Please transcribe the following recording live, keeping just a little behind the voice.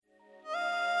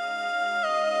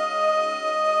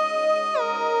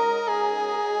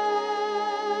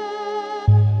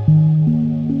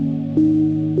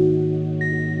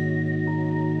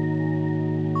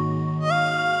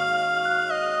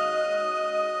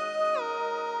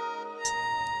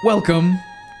Welcome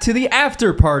to the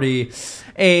after party,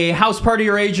 a house party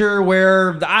rager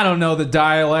where I don't know the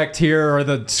dialect here or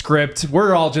the script.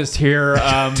 We're all just here.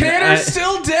 Tanner's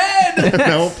still dead.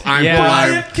 Nope, I'm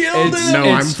Brian fine. killed him.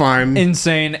 No, I'm fine.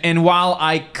 Insane. And while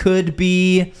I could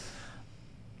be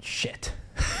shit.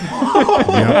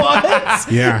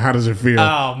 What? Yeah, how does it feel?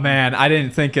 Oh man, I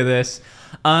didn't think of this.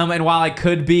 And while I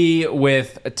could be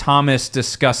with Thomas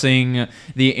discussing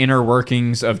the inner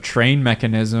workings of train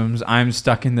mechanisms, I'm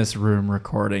stuck in this room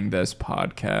recording this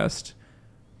podcast.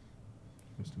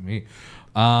 To me.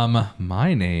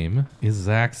 My name is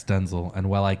Zach Stenzel, and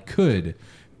while I could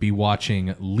be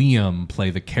watching Liam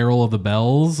play the Carol of the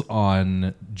Bells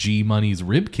on G Money's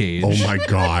Ribcage, Oh my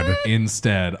God.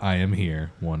 instead I am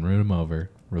here, one room over,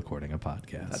 recording a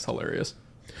podcast. That's hilarious.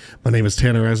 My name is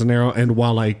Tanner Asanero, and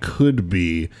while I could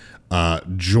be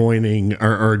joining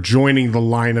the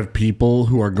line of people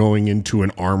who are going into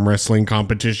an arm wrestling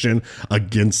competition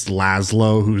against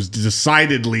Laszlo, who's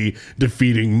decidedly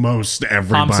defeating most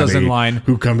everybody in line.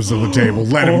 who comes to the table.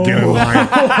 Let him get in line.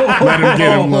 Let him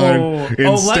get in line.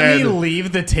 Let me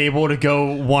leave the table to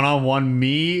go one-on-one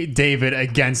me, David,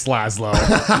 against Laszlo.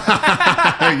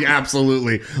 Yeah,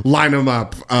 absolutely. Line them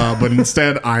up. But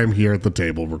instead, I'm here at the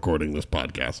table recording this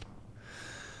podcast.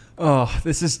 Oh,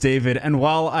 this is David, and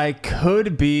while I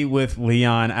could be with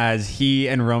Leon as he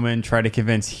and Roman try to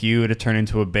convince Hugh to turn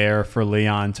into a bear for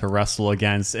Leon to wrestle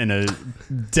against in a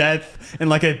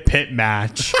like a pit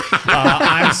match,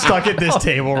 I'm stuck at this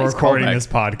table recording this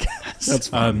podcast. That's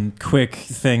fun. Quick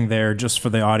thing there, just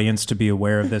for the audience to be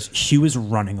aware of this. Hugh is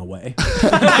running away.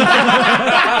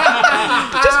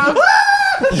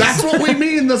 That's what we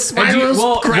mean. The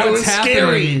Sphairos crowd is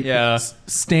scary. Yeah.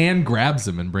 Stan grabs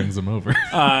him and brings him over.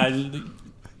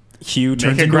 Hugh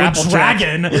turns a into a grapple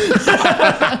dragon. And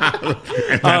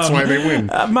that's why they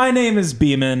win. My name is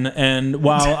Beeman, and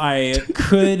while I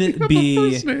could be...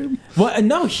 First name. Well,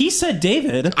 no, he said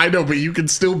David. I know, but you can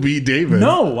still be David.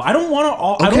 No, I don't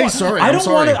want to... Okay, sorry, I'm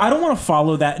sorry. I don't want to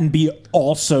follow that and be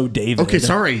also David. Okay,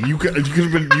 sorry. You could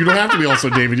have been. You don't have to be also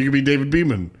David. You could be David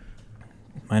Beeman.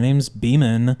 My name's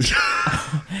Beeman.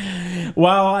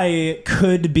 While I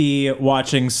could be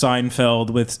watching Seinfeld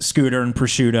with Scooter and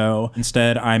Prosciutto,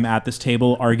 instead I'm at this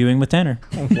table arguing with Tanner.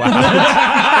 Wow.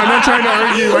 I'm not trying to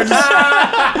argue.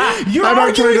 I'm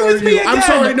not trying to argue. I'm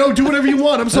sorry. No, do whatever you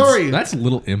want. I'm sorry. That's a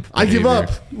little imp. I give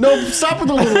behavior. up. No, stop with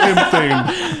the little imp thing.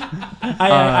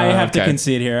 I have to okay.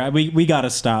 concede here. We got to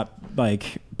stop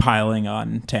piling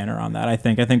on Tanner on that. I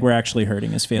think we're actually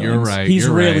hurting his feelings. You're right, He's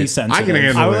you're really right. sensitive. I can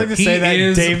handle I would like to He say that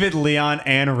is- David, Leon,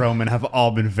 and Roman have all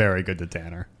been very good to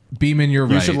Tanner. Beeman, you're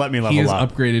right. should let me He level is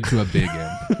up. upgraded to a big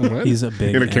imp. What? He's a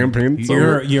big in a imp. campaign.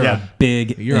 You're Yeah. a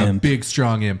big You're imp. a big,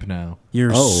 strong imp now.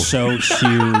 You're Oh. so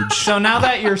huge. So now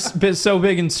that you're so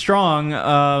big and strong,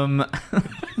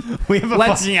 We have a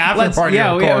fucking after party yeah,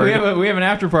 to we record. have an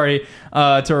after party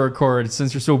to record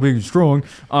since you're so big and strong.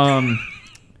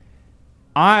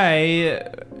 I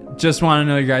just want to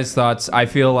know your guys' thoughts. I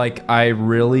feel like I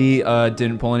really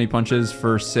didn't pull any punches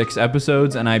for 6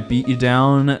 episodes, and I beat you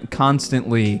down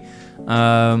constantly.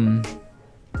 How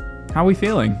are we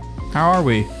feeling? How are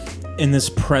we? In this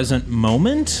present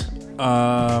moment,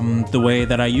 the way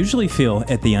that I usually feel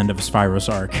at the end of a Sphairos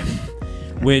arc,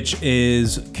 which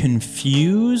is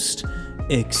confused,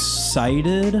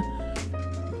 excited,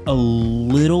 a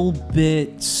little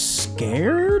bit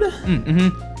scared.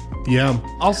 Yeah.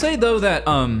 I'll say though that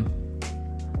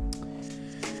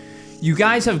you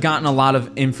guys have gotten a lot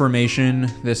of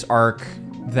information this arc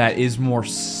that is more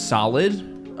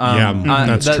solid.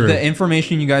 That's true. The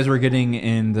information you guys were getting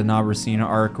in the Nabrasina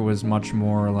arc was much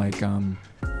more like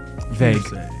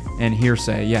vague and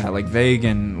hearsay. Yeah, like vague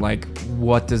and like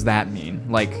what does that mean?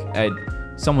 Like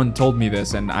someone told me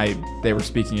this and they were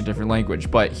speaking a different language.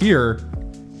 But here,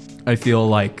 I feel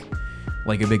like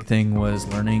a big thing was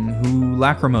learning who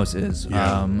Lacrimose is.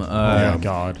 Yeah. Oh,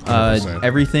 God. 100%.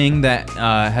 Everything that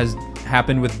has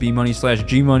happened with B Money /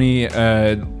 G Money,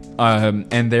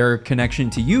 and their connection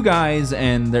to you guys,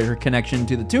 and their connection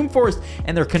to the Tomb Forest,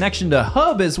 and their connection to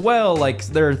Hub as well. Like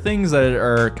there are things that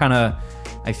are kind of,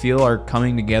 I feel, are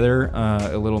coming together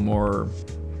a little more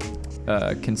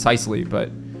concisely, but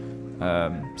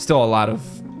still a lot of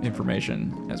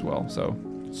information as well.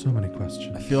 So many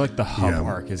questions. I feel like the Hub Yeah.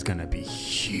 arc is going to be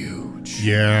huge.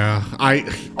 Yeah. I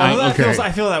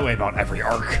feel that way about every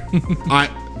arc.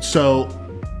 So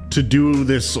to do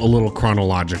this a little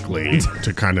chronologically,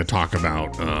 to kind of talk about,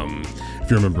 if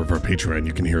you're a member of our Patreon,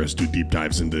 you can hear us do deep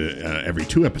dives into every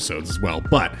 2 episodes as well.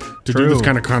 But to do this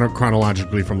kind of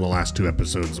chronologically from the last 2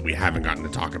 episodes that we haven't gotten to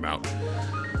talk about.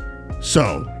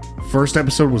 So First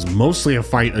episode was mostly a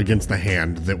fight against the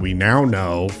hand that we now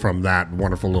know from that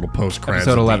wonderful little post-credits.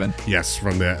 Episode 11. Yes,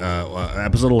 from the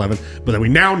episode 11. But that we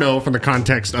now know from the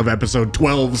context of episode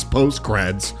 12's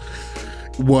post-creds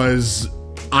was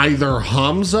either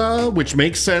Hamza, which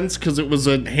makes sense because it was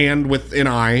a hand with an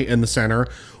eye in the center,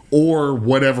 or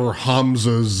whatever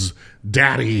Hamza's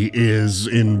daddy is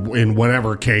in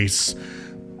whatever case.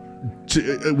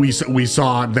 We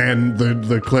saw then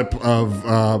the clip of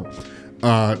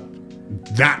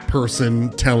that person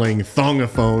telling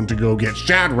Thongaphone to go get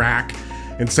Shadrach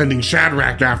and sending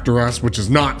Shadrach after us, which is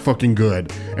not fucking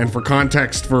good. And for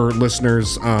context for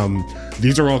listeners,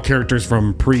 these are all characters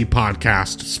from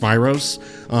pre-podcast Sphairos.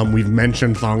 We've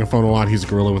mentioned Thongaphone a lot. He's a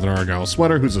gorilla with an Argyle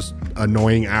sweater who's an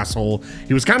annoying asshole.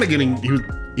 He was kind of getting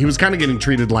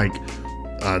treated like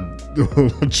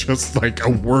just like a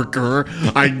worker,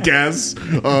 I guess,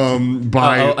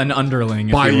 by an underling,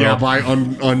 if by you will. by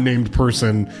unnamed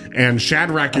person. And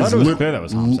Shadrach I is thought it was clear that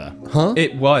was Hamza.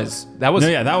 It was. That was No,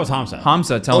 yeah, that was Hamza.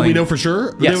 Hamza Oh, telling. we know for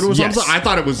sure. Yes, That it was yes. Hamza? I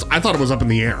thought it was up in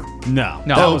the air. No.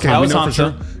 No, Oh, okay, that we was know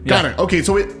Hamza. for sure. Got it. Okay,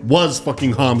 so it was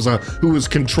fucking Hamza who was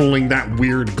controlling that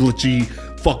weird glitchy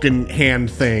fucking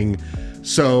hand thing.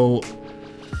 So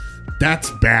that's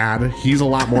bad. He's a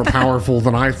lot more powerful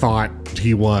than I thought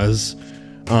he was.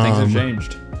 Things have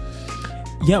changed.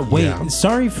 Yeah, wait. Yeah.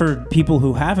 Sorry for people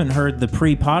who haven't heard the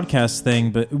pre-podcast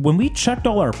thing, but when we checked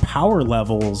all our power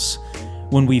levels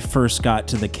when we first got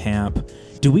to the camp,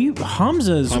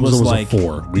 Hamza's Hamza was was a like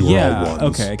 4. We were yeah, all 1s.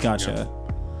 okay, gotcha.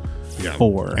 Yeah.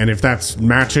 4. And if that's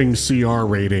matching CR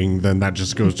rating, then that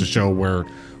just goes to show where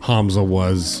Hamza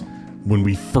was when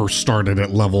we first started at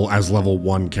level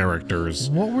 1 characters.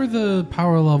 What were the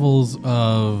power levels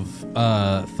of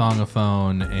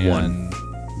Thongaphone and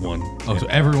 1. Oh, so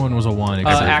everyone was a 1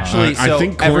 except Actually, I so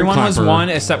think everyone was Cornclapper- 1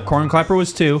 except Cornclapper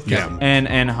was 2. Yeah.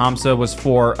 And Hamza was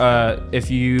 4. If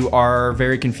you are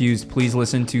very confused, please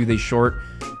listen to the short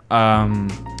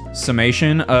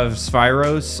summation of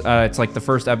Sphairos. It's like the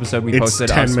first episode we It's posted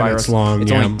 10 of Sphairos. minutes long,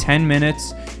 It's yeah. only 10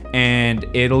 minutes, and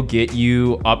it'll get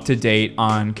you up to date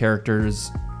on characters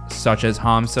such as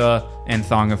Hamza and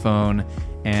Thongaphone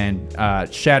and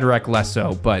Shadrach less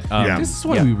so. But Yeah. This is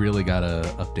why we really gotta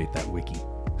update that wiki.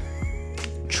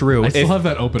 true. I still If- have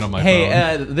that open on my phone.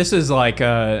 Hey, this is like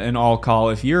an all call.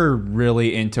 If you're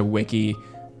really into wiki,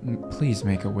 please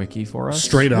make a wiki for us.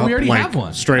 Straight up, We already like, have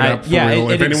one. straight up, for yeah, real.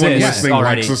 it If anyone exists listening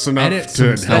already. likes us enough Edit to some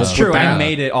help stuff. That's true. with I that,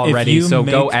 made it already, you so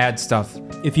go make- add stuff.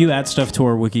 If you add stuff to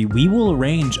our wiki, we will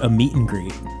arrange a meet and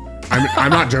greet. I'm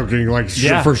not joking. Like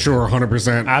Yeah. for sure,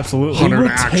 100%. Absolutely. We 100 will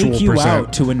actual take you percent.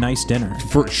 out to a nice dinner.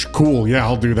 Cool. Yeah,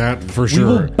 I'll do that for We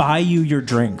will sure. buy you your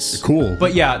drinks. Cool.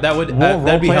 But yeah, that would We'll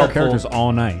that'd be roleplay our helpful. characters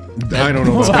all night. I don't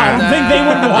know about I don't that. think they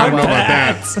would I want don't know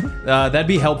that. about that. That'd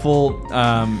be helpful.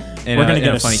 In We're a, gonna in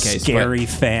get a funny case. But, scary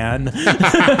fan.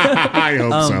 I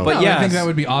hope so. but No, yeah, I think that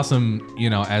would be awesome,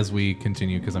 as we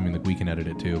continue, because I mean, like, we can edit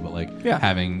it too, but like Yeah.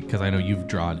 having, because I know you've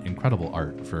drawn incredible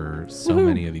art for so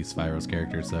many of these Sphairos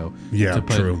characters, so Yeah, to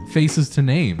put true. faces to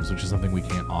names, which is something we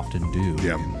can't often do.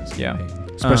 Yeah. in this Yeah. campaign.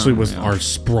 Especially with our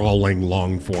sprawling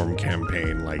long form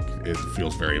campaign, like it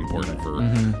feels very important for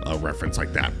a reference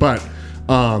like that. But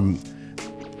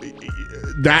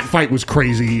that fight was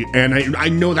crazy, and I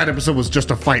know that episode was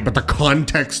just a fight, but the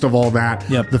context of all that,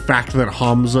 Yep. the fact that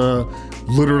Hamza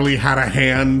literally had a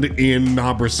hand in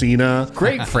Nabrasina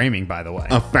Great framing, by the way.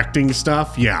 affecting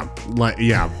stuff,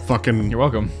 fucking you're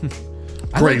welcome.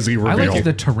 crazy I reveal. liked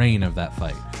the terrain of that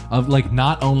fight. Of like,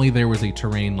 not only there was a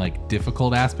terrain like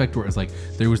difficult aspect where it was like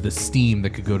there was the steam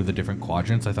that could go to the different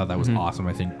quadrants. I thought that was awesome.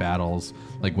 I think battles,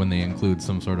 like when they include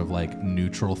some sort of like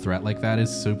neutral threat like that, is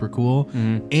super cool.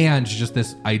 And just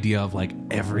this idea of like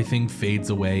everything fades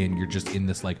away and you're just in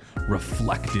this like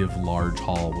reflective large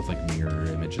hall with like mirror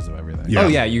images of everything. Yeah. Oh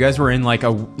yeah, you guys were in like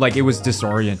it was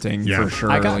disorienting Yeah. for sure.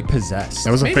 I got like, possessed.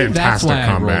 that was a Maybe that's fantastic why I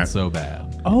combat. rolled so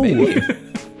bad.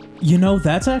 Oh,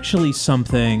 that's actually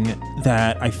something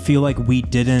that I feel like we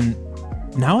didn't.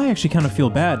 Now I actually kind of feel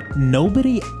bad.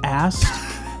 Nobody asked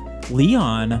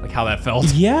Leon, like how that felt.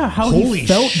 yeah, how Holy he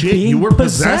felt shit, being you were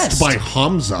possessed by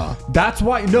Hamza. That's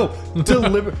why. No,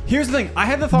 here's the thing. I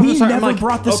had the thought. We from the start, I'm never like,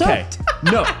 brought this okay, up.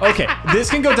 No, okay. This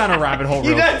can go down a rabbit hole.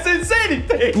 Real didn't say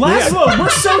anything. Laszlo, we're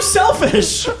so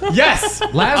selfish. Yes.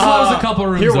 Laszlo's a couple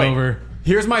rooms here, wait. over.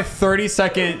 Here's my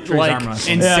 30-second arm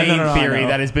wrestle. insane I theory know.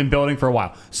 that has been building for a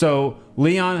while. So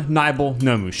Leon, Nibel,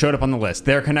 Nomu showed up on the list.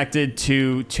 They're connected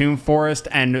to Tomb Forest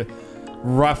and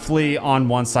roughly on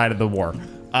one side of the war.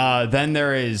 Then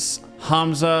there is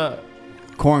Hamza,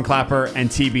 Cornclapper, and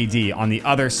TBD on the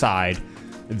other side.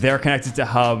 They're connected to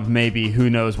Hub, maybe, who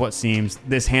knows what seems.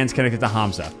 This hand's connected to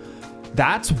Hamza.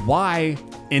 That's why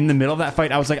in the middle of that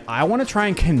fight, I was like, I want to try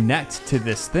and connect to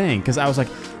this thing. Because I was like,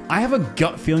 I have a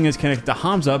gut feeling it's connected to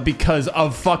Hamza because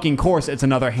of fucking course it's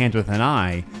another hand with an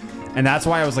eye. And that's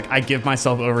why I was like, I give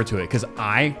myself over to it because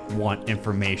I want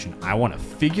information. I want to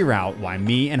figure out why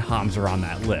me and Hamza are on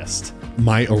that list.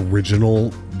 My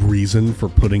original reason for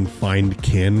putting Find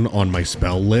Kin on my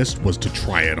spell list was to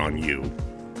try it on you.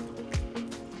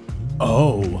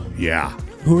 Oh. Yeah.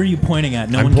 Who are you pointing at?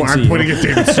 No I'm one can see pointing you. at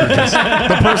David Sturgis,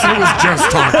 the person who was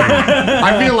just talking.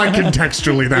 I feel like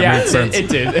contextually that made sense. It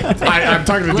did. I'm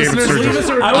talking to David Listeners, leave us Sturgis.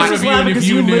 a I was review just laughing if because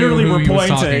you you knew literally who were he was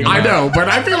pointing. talking I about. know, but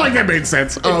I feel like that made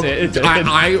sense. did.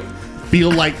 I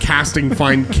feel like casting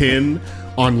Find Kin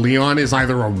on Leon is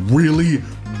either a really,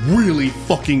 really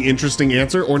fucking interesting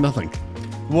answer or nothing.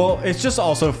 Well, it's just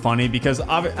also funny because,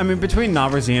 I mean, between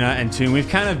Navrazina and Toon, we've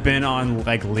kind of been on,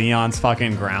 like, Leon's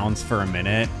fucking grounds for a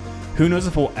minute. Who knows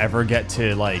if we'll ever get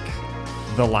to, like,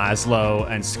 the Laszlo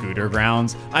and Scooter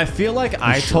grounds. I feel like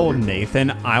I told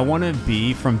Nathan I want to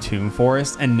be from Toon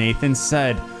Forest, and Nathan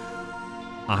said,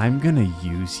 I'm going to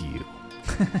use you.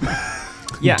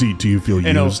 Yeah. Do you feel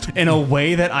used? In a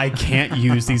way that I can't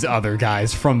use these other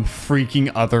guys from freaking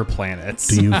other planets.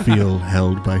 Do you feel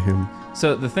held by him?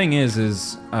 So the thing is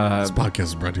This podcast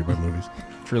is brought to you by movies.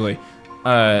 truly,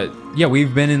 yeah,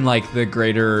 we've been in like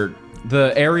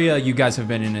the area you guys have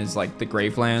been in is like the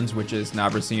Gravelands, which is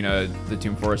Navrazina, the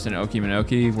Toon Forest, and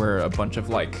Okimanoki, where a bunch of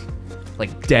like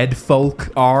dead folk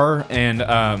are, and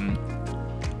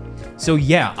so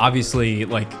yeah, obviously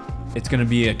like it's gonna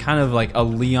be a kind of like a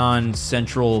Leon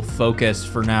central focus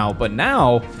for now, but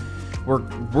now we're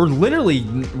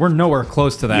nowhere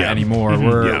close to that Yeah. anymore.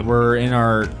 Mhm.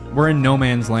 We're in no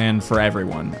man's land for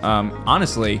everyone.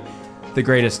 Honestly, the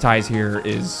greatest ties here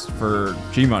is for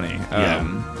G Money.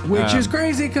 Which is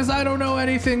crazy because I don't know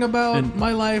anything about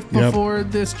my life before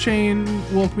this chain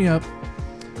woke me up.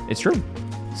 It's true.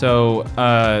 So,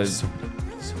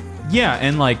 yeah,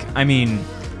 and like, I mean,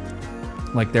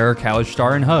 like there are Kalish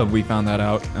Star and Hub. We found that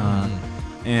out,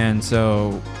 and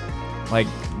so, like,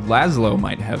 Laszlo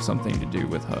might have something to do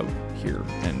with Hub here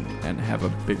and have a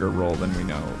bigger role than we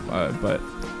know. But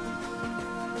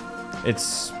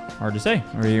it's hard to say.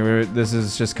 This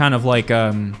is just kind of like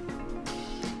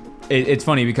it's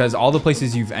funny because all the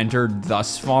places you've entered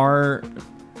thus far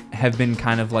have been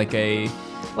kind of like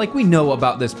we know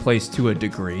about this place to a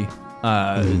degree,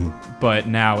 but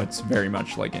now it's very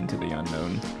much like into the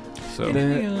unknown. So I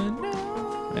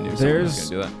knew someone was gonna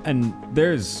do that. And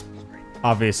there's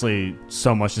obviously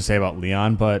so much to say about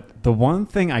Leon, but the one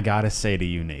thing I gotta say to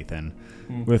you, Nathan,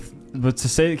 but to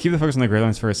say keep the focus on the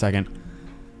Greylands for a second.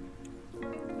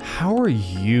 How are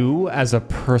you as a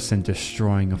person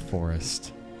destroying a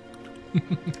forest?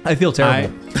 I feel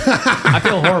terrible. I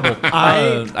feel horrible.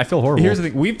 I feel horrible. Here's the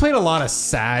thing. We've played a lot of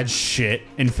sad shit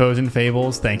in Foes and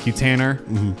Fables. Thank you, Tanner.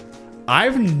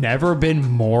 I've never been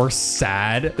more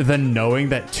sad than knowing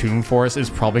that Toon Forest is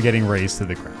probably getting razed to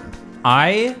the ground.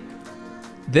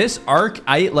 This arc,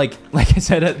 like I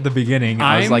said at the beginning,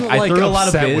 I was I'm, like, I like, threw a lot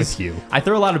of upset biz. with you. I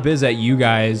threw a lot of biz at you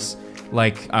guys,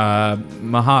 like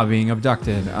Maha being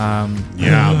abducted.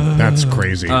 Yeah, that's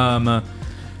crazy.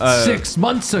 6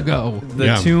 months ago.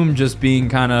 The tomb just being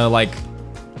kind of like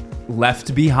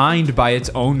left behind by its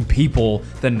own people.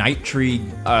 The night tree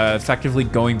effectively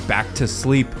going back to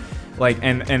sleep. Like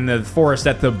and the forest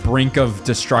at the brink of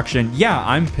destruction. Yeah,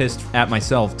 I'm pissed at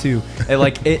myself too.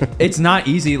 It's not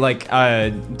easy. Like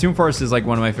Toon Forest is like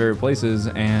one of my favorite places,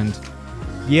 and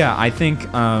yeah, I think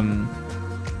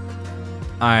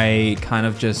I kind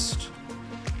of just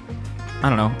I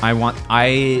don't know.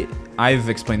 I've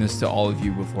explained this to all of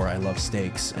you before. I love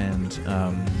steaks, and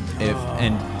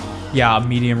yeah, a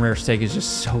medium rare steak is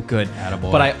just so good.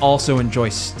 Attaboy. But I also enjoy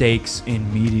steaks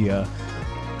in media.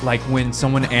 Like when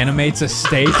someone animates a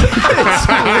steak, it's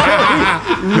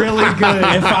really good.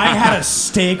 If I had a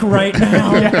steak right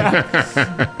now.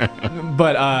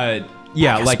 But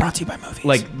yeah, like brought to you by movies.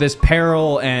 like this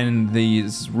peril and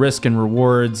these risk and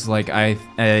rewards. Like I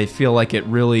feel like it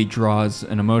really draws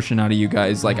an emotion out of you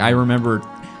guys. Like I remember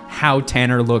how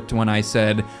Tanner looked when I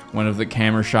said one of the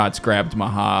camera shots grabbed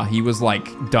Maha. He was like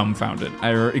dumbfounded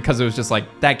because it was just like,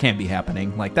 that can't be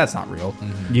happening. Like that's not real.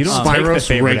 You don't take the Sphairos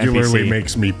favorite regularly NPC.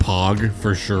 makes me pog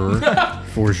for sure.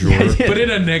 For sure. But in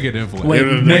a negative way. Wait,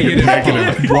 In a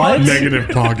negative. What? Negative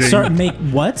pogging. Sorry, make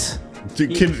what? Can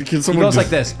He someone goes just, like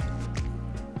this.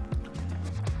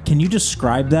 Can you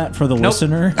describe that for the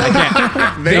listener?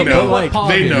 They know. like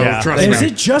They know. Yeah. Trust Is me.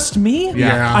 it just me?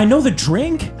 Yeah. I know the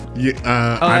drink. Yeah,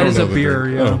 Oh, I that don't is know a the beer.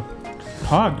 drink. Yeah.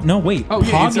 Pog. No, wait. Oh,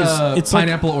 yeah, Pog it's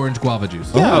pineapple, orange, guava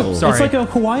juice. Oh, sorry. It's like a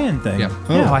Hawaiian thing. Yeah.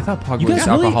 Oh, I thought Pog You was guys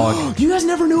really? alcoholic. You guys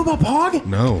never knew about Pog?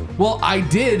 No. Well, I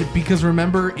did because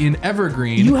remember in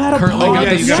Evergreen, You had a Curly Pog. got yeah,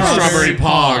 the you got Yes. strawberry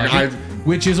Pog.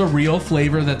 which is a real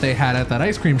flavor that they had at that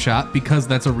ice cream shop because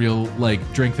that's a real like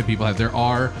drink that people have.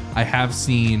 I have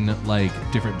seen like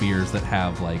different beers that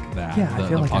have like that. Yeah, I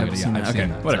feel like Pog- I've seen that. Okay,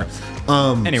 that. whatever.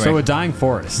 Anyway, so a dying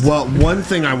forest. Well, one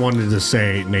thing I wanted to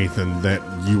say, Nathan, that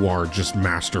you are just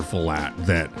masterful at,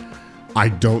 that I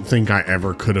don't think I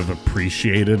ever could have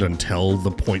appreciated until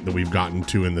the point that we've gotten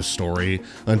to in the story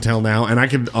until now. And I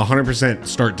could 100%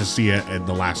 start to see it in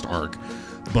the last arc.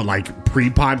 But like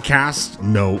pre-podcast,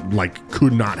 no, like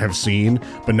could not have seen.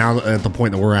 But now at the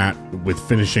point that we're at with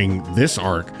finishing this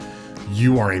arc,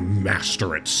 you are a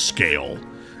master at scale.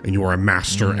 And you are a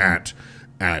master at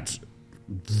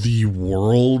the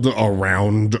world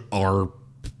around our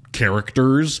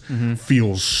characters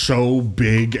feels so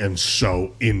big and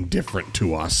so indifferent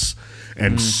to us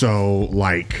and so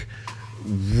like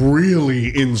really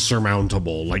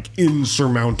insurmountable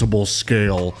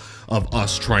scale of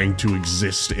us trying to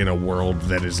exist in a world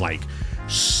that is like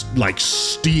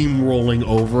steamrolling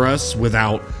over us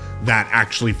without that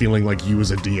actually feeling like you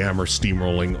as a DM are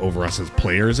steamrolling over us as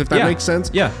players, if that makes sense.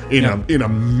 Yeah. In a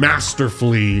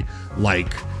masterfully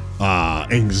like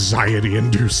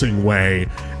anxiety-inducing way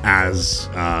as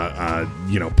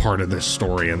part of this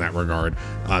story in that regard.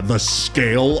 The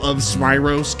scale of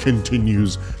Sphairos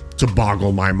continues to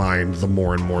boggle my mind the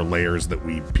more and more layers that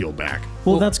we peel back.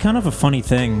 Well, that's kind of a funny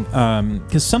thing,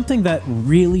 because something that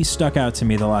really stuck out to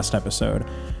me the last episode,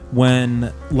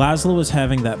 when Laszlo was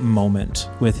having that moment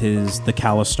with the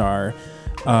Kalistar,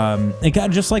 it got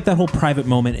just like that whole private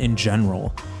moment in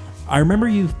general. I remember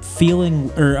you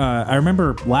feeling, I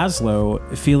remember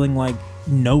Laszlo feeling like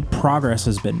no progress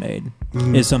has been made,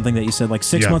 is something that you said. Like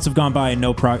 6 months have gone by and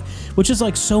no progress, which is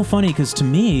like so funny because to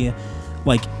me,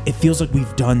 like it feels like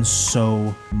we've done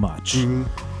so much.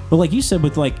 But like you said,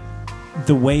 with like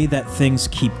the way that things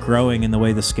keep growing and the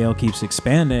way the scale keeps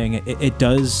expanding, it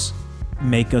does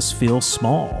make us feel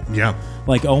small. Yeah.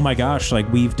 Like, oh my gosh, like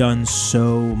we've done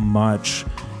so much,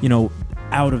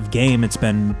 out of game. It's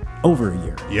been over a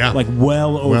year. Yeah. Like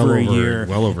well over a year.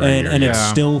 Well over a year. And it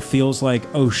Yeah. still feels like,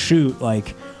 oh shoot,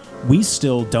 like we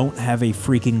still don't have a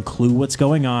freaking clue what's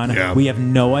going on. Yeah. We have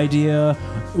no idea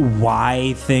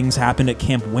why things happened at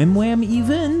Camp Wim Wham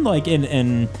even. Like,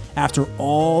 and after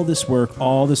all this work,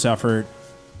 all this effort,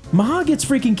 Maha gets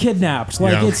freaking kidnapped.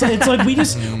 Like Yeah. it's like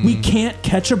we can't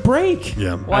catch a break.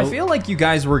 Yeah. Well, I feel like you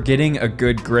guys were getting a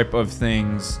good grip of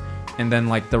things, and then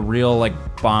like the real like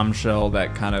bombshell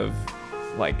that kind of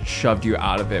like shoved you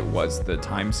out of it was the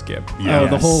time skip. Yeah. Oh,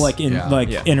 the whole like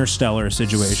Yeah. interstellar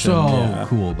situation. So Yeah.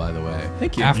 cool, by the way.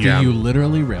 Thank you. After Yeah. you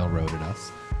literally railroaded us.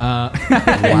 Yeah,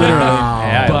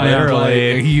 But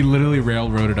literally. like, he literally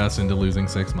railroaded us into losing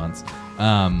 6 months.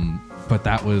 But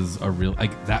that was a real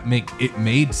it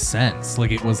made sense.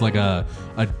 Like it was like a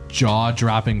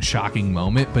jaw-dropping, shocking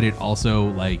moment, but it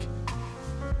also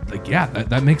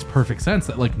that makes perfect sense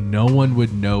that like no one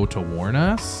would know to warn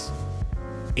us.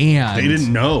 And They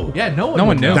didn't know. Yeah, no one one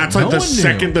would knew. know. That's like No the one knew.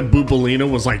 second that Boopolina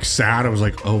was like sad, I was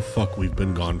like, oh fuck, we've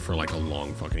been gone for like a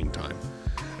long fucking time.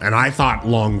 And I thought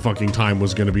long fucking time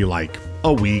was going to be like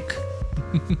a week,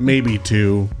 maybe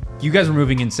 2. You guys were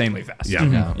moving insanely fast. Yeah.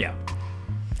 Yeah. Yeah.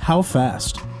 How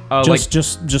fast? Like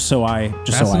just so I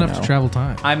Fast enough know. to travel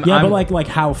time. Yeah, but like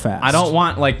how fast? I don't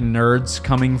want like nerds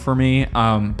coming for me.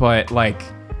 But like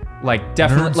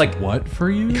definitely Nerds, like what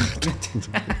for you? damn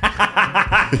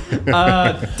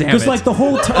because it. like the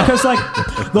whole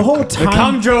time.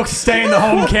 Come jokes stay in the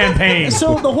home campaign.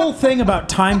 So the whole thing about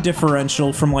time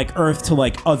differential from like Earth to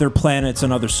like other planets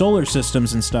and other solar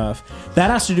systems and stuff,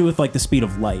 that has to do with like the speed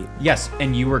of light. yes,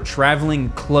 and you were traveling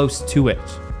close to it.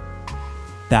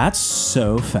 That's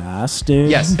so fast, dude.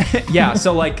 Yes. Yeah.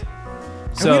 So like.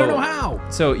 So we don't know how.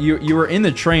 So you were in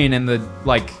the train and the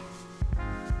like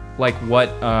what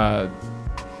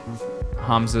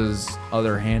Hamza's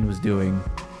other hand was doing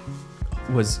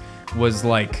was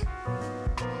like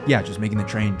just making the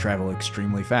train travel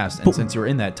extremely fast. And since you were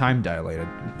in that time dilated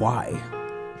Why?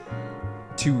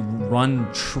 to run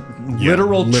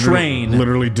literal train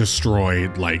literally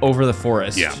destroyed like over the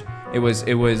forest. Yeah. It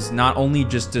was not only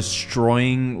just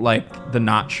destroying like the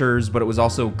Notchers, but it was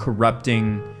also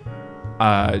corrupting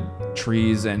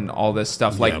trees and all this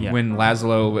stuff. Like when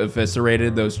Laszlo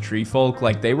eviscerated those tree folk,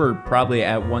 like they were probably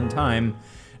at one time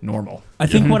normal. I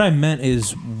think what I meant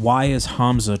is, why is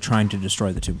Hamza trying to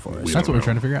destroy the Tomb Forest? That's what we're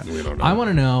trying to figure out. We don't know. I want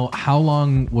to know, how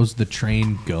long was the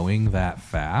train going that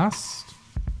fast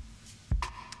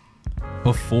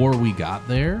before we got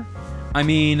there? I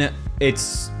mean,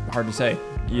 it's hard to say.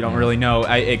 You don't really know.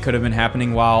 It could have been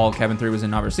happening while Kevin 3 was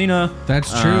in Navarcina. That's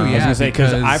true. I was Yeah, gonna say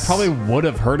because I because- probably would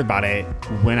have heard about it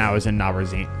when I was in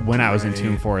Navarine, when I was in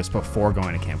Toon Forest before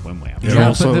going to Camp Wimwam. It Yeah,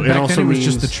 also- but it back also then it was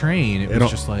just the means- train. It it was al-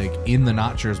 just like in the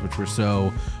notchers, which were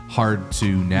so hard to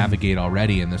navigate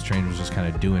already, and this train was just kind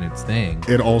of doing its thing.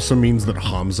 It also means that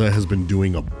Hamza has been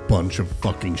doing a bunch of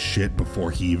fucking shit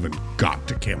before he even got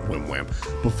to Camp Wimwam.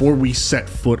 Before we set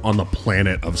foot on the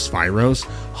planet of Sphairos,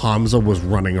 Hamza was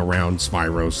running around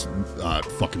Sphairos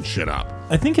fucking shit up.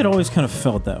 I think it always kind of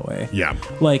felt that way. Yeah.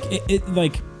 Like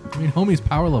like I mean, homie's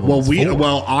power level. Well, was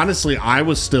 4. honestly, I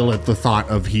was still at the thought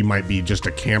of he might be just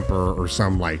a camper or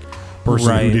some like person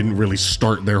who Right. didn't really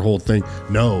start their whole thing.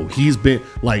 No, he's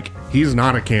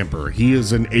not a camper. He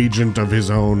is an agent of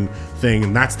his own thing,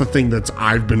 and that's the thing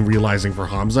I've been realizing for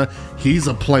Hamza. He's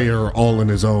a player all in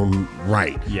his own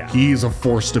right. Yeah. He's a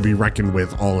force to be reckoned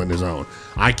with all in his own.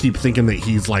 I keep thinking that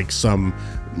he's like some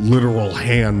literal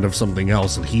hand of something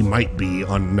else, and he might be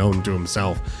unknown to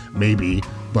himself, maybe,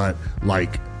 but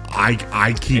like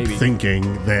I keep thinking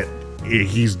that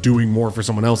he's doing more for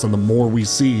someone else, and the more we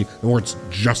see, the more it's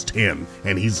just him,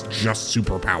 and he's just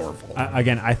super powerful.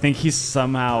 Again, I think he's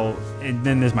somehow, and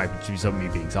then this might be me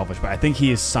being selfish, but I think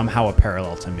he is somehow a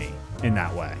parallel to me in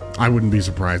that way. I wouldn't be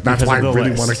surprised. That's Because why I of the really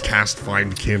list. want to cast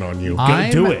Find Kin on you.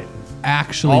 I'm do it.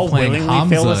 Actually I'll playing willingly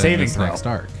fail the Hamza in saving this throw. next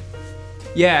arc.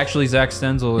 Yeah, actually, Zach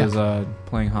Stenzel is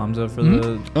playing Hamza for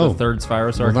the third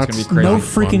Spyro arc. It's gonna be crazy. no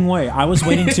fun. freaking way. I was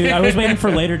waiting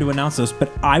for later to announce this,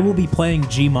 but I will be playing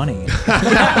G Money.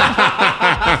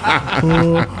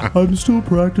 I'm still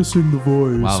practicing the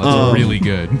voice. Wow, that's really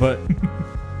good. But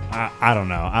I don't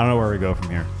know. I don't know where we go from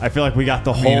here. I feel like we got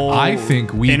the mean, whole. I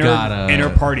think we gotta- inter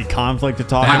party conflict to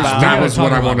talk That- about. That was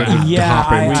what I wanted to Yeah,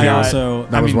 hop I into. also-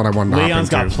 that was what I wanted to Leon's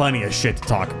hop got into. plenty of shit to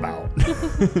talk about.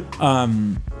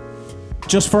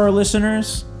 Just for our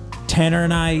listeners, Tanner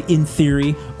and I, in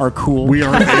theory, are cool. We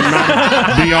are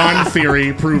not beyond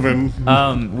theory proven.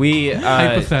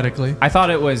 Hypothetically. I thought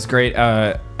it was great.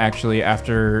 Actually,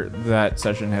 after that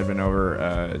session had been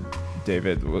over,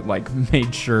 David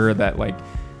made sure that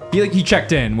he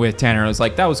checked in with Tanner. I was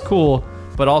like, that was cool,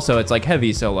 but also it's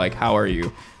heavy. So how are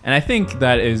you? And I think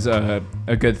that is a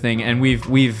good thing. And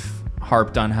we've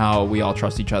harped on how we all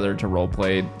trust each other to role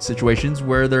play situations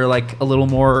where they're a little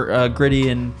more gritty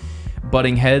and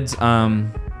butting heads.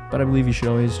 But I believe you should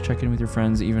always check in with your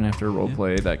friends, even after a role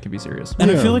play that can be serious.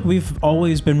 And I feel like we've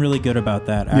always been really good about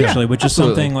that, actually, which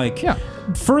absolutely. is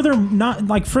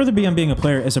something further beyond being a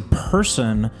player as a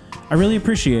person, I really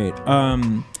appreciate.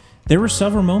 There were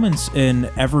several moments in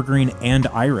Evergreen and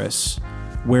Iris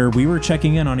where we were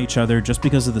checking in on each other just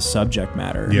because of the subject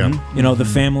matter. Yeah. You know, the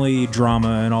family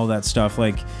drama and all that stuff.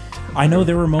 I know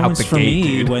there were moments the for gate,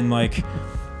 me dude. when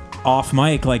off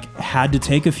mic had to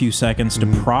take a few seconds to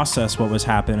process what was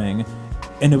happening,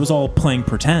 and it was all playing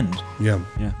pretend. Yeah.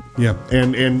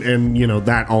 And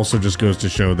that also just goes to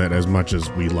show that as much as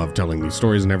we love telling these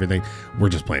stories and everything, we're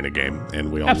just playing a game,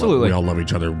 and we all love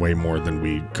each other way more than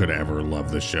we could ever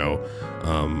love this show,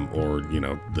 or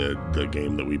the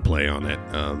game that we play on it.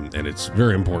 And it's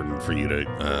very important for you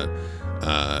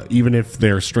to, even if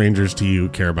they're strangers to you,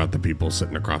 care about the people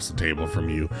sitting across the table from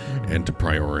you, and to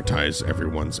prioritize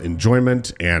everyone's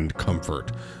enjoyment and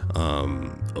comfort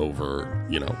over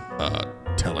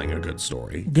telling a good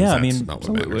story. 'Cause Yeah, I that's mean, not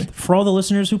what matters. for all the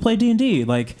listeners who play D&D,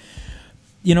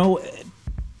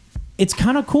 it's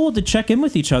kind of cool to check in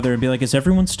with each other and be like, is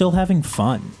everyone still having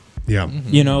fun? Yeah.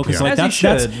 Because Yeah. As you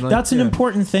should. that's an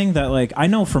important thing that I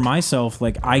know for myself,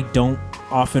 I don't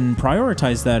often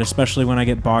prioritize that, especially when I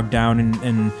get bogged down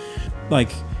and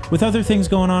with other things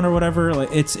going on or whatever.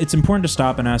 It's important to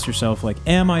stop and ask yourself,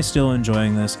 am I still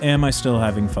enjoying this? Am I still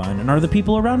having fun? And are the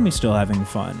people around me still having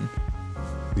fun?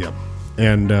 Yep.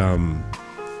 And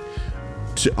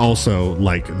to also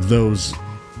those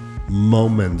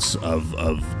moments of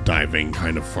diving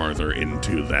kind of farther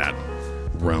into that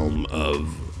realm of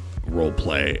role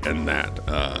play and that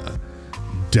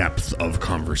depth of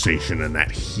conversation and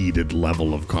that heated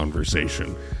level of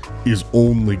conversation is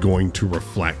only going to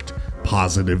reflect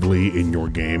positively in your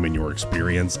game and your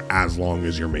experience, as long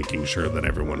as you're making sure that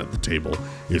everyone at the table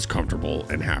is comfortable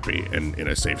and happy and in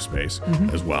a safe space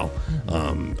as well.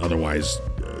 Otherwise,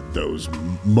 those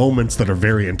moments that are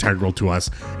very integral to us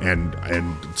and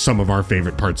some of our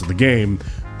favorite parts of the game,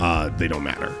 they don't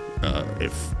matter.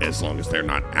 As long as they're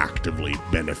not actively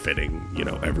benefiting,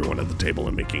 everyone at the table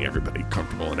and making everybody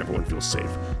comfortable and everyone feels safe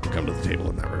to come to the table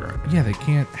in that regard. Yeah, they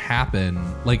can't happen.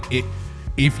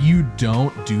 If you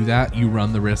don't do that, you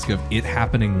run the risk of it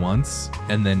happening once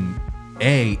and then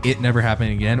A, it never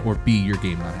happening again, or B, your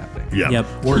game not happening. Yeah.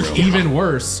 Yep. Or even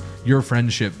worse, your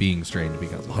friendship being strained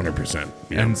because of it. 100%.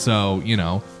 Yeah. And so, you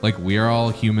know, like we are all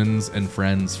humans and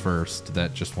friends first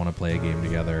that just want to play a game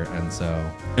together. And so,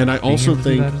 And I being also able to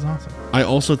do think that is awesome. I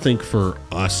also think for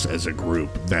us as a group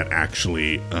that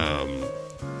actually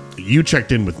you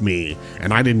checked in with me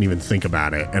and I didn't even think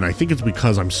about it, and I think it's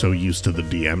because I'm so used to the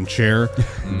DM chair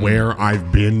where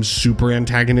I've been super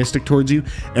antagonistic towards you,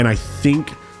 and I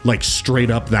think like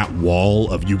straight up that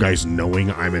wall of you guys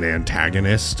knowing I'm an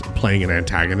antagonist, playing an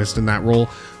antagonist in that role,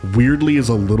 weirdly is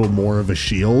a little more of a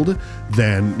shield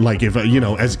than like if, you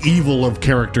know, as evil of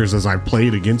characters as I've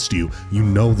played against you, you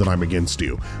know that I'm against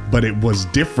you. But it was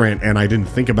different, and I didn't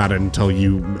think about it until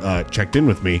you checked in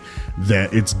with me,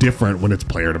 that it's different when it's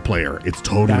player to player. It's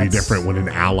totally different when an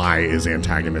ally is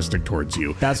antagonistic towards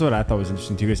you. That's what I thought was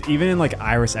interesting too, because even in like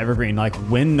Iris Evergreen, like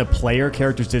when the player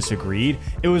characters disagreed,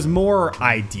 it was more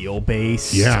ideal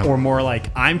based, or more like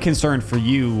I'm concerned for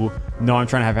you. No, I'm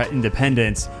trying to have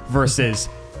independence versus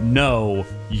no,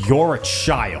 you're a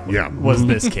child. Was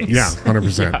this case?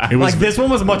 100%. It was like this one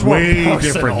was much more way personal.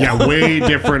 different. Yeah, way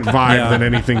different vibe than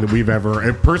anything that we've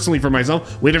ever. Personally, for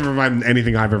myself, way different vibe than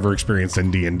anything I've ever experienced in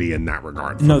D&D in that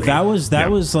regard. No, me. that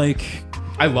was like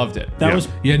I loved it. that was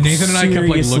Yeah, Nathan and I kept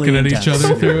like seriously looking at each intense.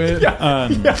 other through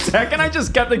it. Zach and I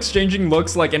just kept exchanging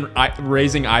looks, like, and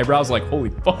raising eyebrows, like,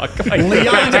 holy fuck. Like,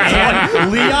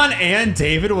 Leon and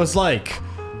David was like,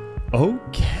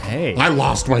 okay. I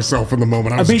lost myself in the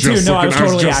moment. I was Me too. just No, I looking,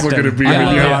 was totally just looking acting. at B. I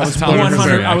know, Yeah, I was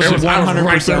 100%. I was I was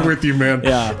right 100%. there with you, man.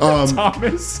 Yeah.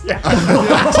 Thomas. Yeah. Thomas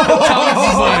is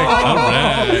like, all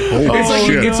right. Holy It's like,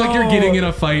 shit. it's like you're getting in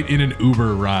a fight in an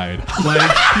Uber ride. Like,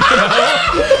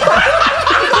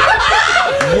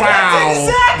 Wow.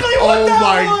 exactly what Oh that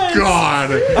my was.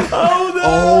 God. Oh no!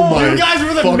 Oh my You guys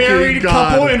were the fucking married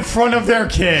God. couple in front of their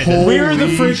kid. We were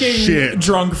the Holy freaking shit.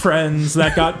 drunk friends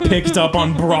that got picked up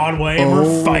on Broadway and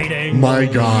we're fighting. My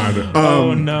God.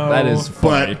 Oh no. That is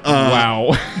funny. But,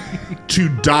 wow. To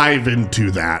dive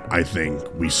into that, I think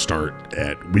we start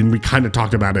at when we kind of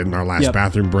talked about it in our last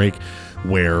bathroom break,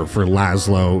 where for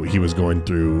Laszlo, he was going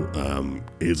through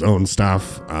his own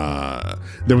stuff.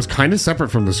 That was kind of separate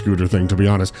from the scooter thing, to be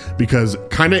honest, because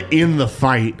kind of in the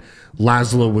fight,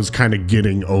 Laszlo was kind of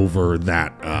getting over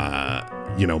that,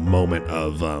 moment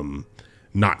of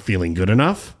not feeling good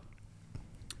enough.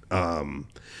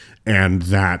 And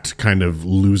that kind of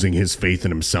losing his faith in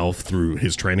himself through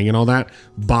his training and all that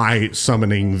by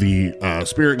summoning the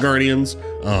spirit guardians,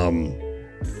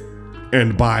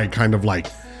 and by kind of like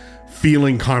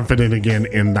feeling confident again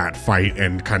in that fight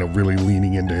and kind of really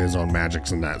leaning into his own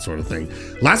magics and that sort of thing.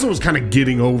 Laszlo was kind of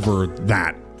getting over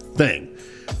that thing.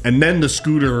 And then the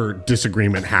scooter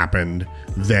disagreement happened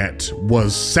that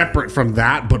was separate from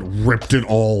that, but ripped it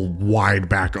all wide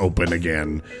back open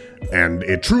again. And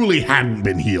it truly hadn't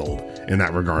been healed in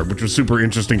that regard, which was super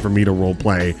interesting for me to role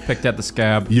play. Picked at the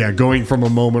scab. Yeah, going from a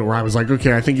moment where I was like,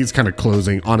 okay, I think he's kind of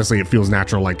closing. Honestly, it feels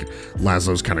natural, like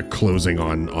Laszlo's kind of closing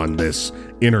on this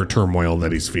inner turmoil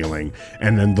that he's feeling.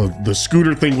 And then the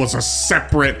scooter thing was a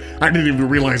separate, I didn't even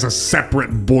realize, a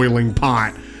separate boiling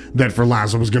pot that for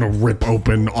Laszlo was going to rip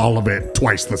open all of it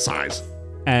twice the size.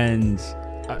 And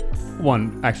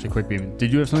quick beam.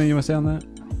 Did you have something you want to say on that?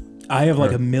 I have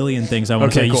like a million things I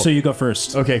want to Okay, say. cool. So you go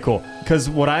first. Okay, cool. Because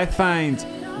what I find,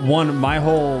 my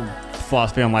whole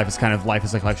philosophy on life is kind of life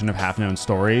is a collection of half-known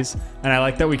stories. And I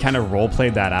like that we kind of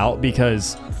role-played that out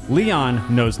because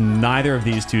Leon knows neither of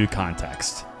these two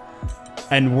context.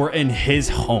 And we're in his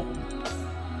home.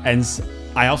 And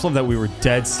I also love that we were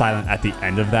dead silent at the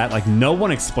end of that. Like, no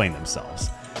one explained themselves.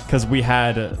 Because we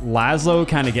had Laszlo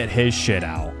kind of get his shit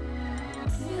out.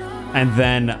 And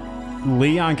then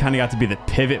Leon kind of got to be the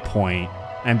pivot point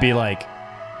and be like,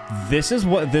 this is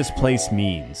what this place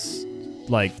means.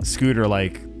 Like, Scooter,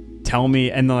 like, tell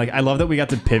me. And then, like, I love that we got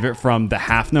to pivot from the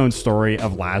half-known story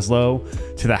of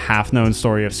Laszlo to the half-known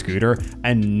story of Scooter,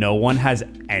 and no one has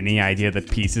any idea the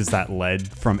pieces that led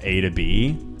from A to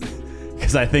B.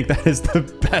 Because I think that is the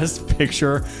best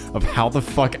picture of how the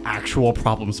fuck actual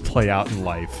problems play out in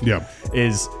life. Yeah.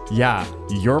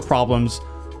 Your problems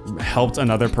helped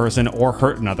another person or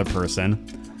hurt another person,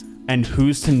 and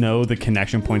who's to know the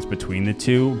connection points between the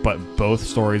two, but both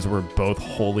stories were both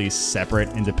wholly separate,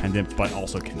 independent, but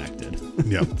also connected.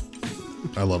 Yeah.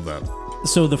 I love that.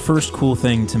 So the first cool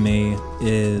thing to me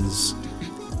is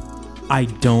I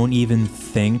don't even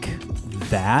think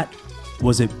that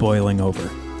was it boiling over.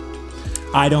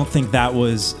 I don't think that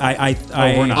was we're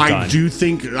not I done. do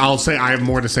think, I'll say I have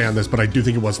more to say on this, but I do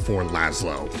think it was for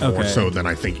Laszlo more Okay. so than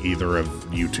I think either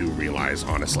of you two realize,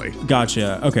 honestly.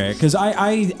 Gotcha. Okay, because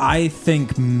I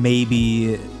think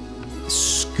maybe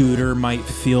Scooter might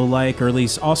feel like, or at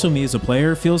least also me as a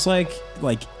player feels like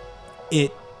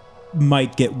it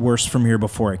might get worse from here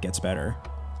before it gets better.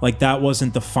 Like that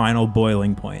wasn't the final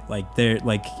boiling point.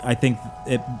 I think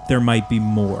there might be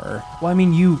more. Well, I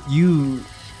mean, you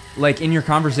like in your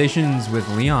conversations with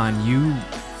Leon, you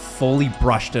fully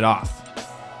brushed it off.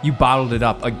 You bottled it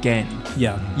up again.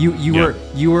 Yeah.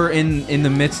 You were in the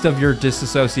midst of your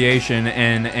disassociation,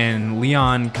 and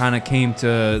Leon kind of came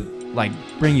to like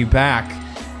bring you back,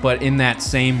 but in that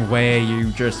same way, you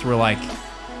just were like,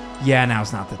 yeah,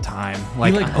 now's not the time.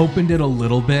 He opened it a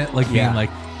little bit, like Yeah. being like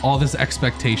all this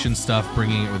expectation stuff,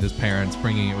 bringing it with his parents,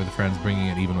 bringing it with friends, bringing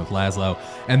it even with Laszlo,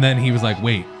 and then he was like,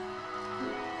 wait,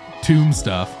 Tomb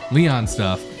stuff, Leon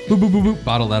stuff, boop, boop, boop, boop,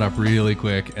 bottle that up really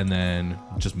quick, and then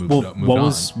just moved on.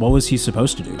 What was he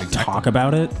supposed to do? Talk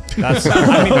about it? That's,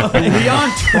 I mean,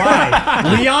 Leon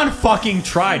tried. Leon fucking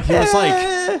tried. He was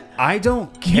like, I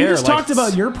don't care. You just like, talked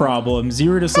about your problems.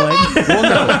 You were just like,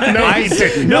 I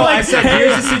said,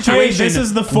 here's the situation. Hey, this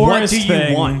is the forest What do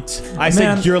thing. you want? I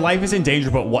said, your life is in danger,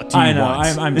 but what do you I know,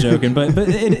 want? I'm joking, but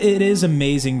it is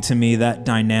amazing to me, that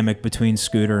dynamic between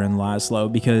Scooter and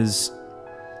Laszlo, because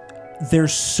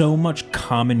there's so much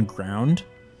common ground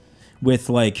with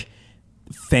like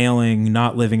failing,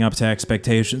 not living up to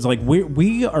expectations. Like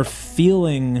we are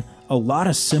feeling a lot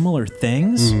of similar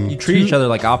things. you treat each other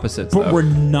like opposites, but though. we're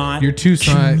not You're two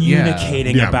sides, yeah.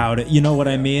 communicating Yeah. about it. You know what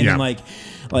I mean? Yeah. And like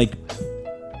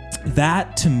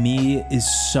that to me is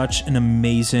such an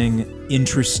amazing,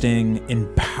 interesting,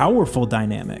 and powerful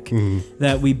dynamic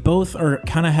that we both are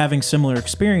kind of having similar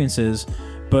experiences,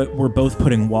 but we're both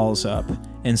putting walls up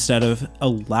instead of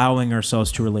allowing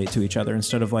ourselves to relate to each other,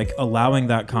 instead of like allowing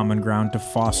that common ground to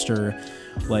foster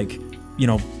like, you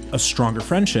know, a stronger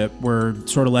friendship. We're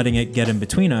sort of letting it get in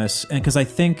between us. And because I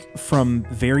think from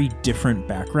very different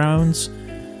backgrounds,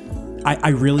 I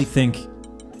really think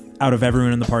out of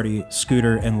everyone in the party,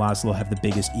 Scooter and Laszlo have the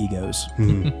biggest egos.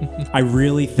 I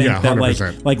really think Yeah, that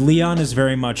 100%. like Leon is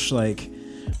very much like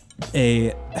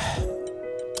a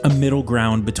middle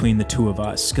ground between the two of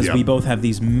us, because Yep. we both have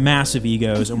these massive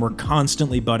egos and we're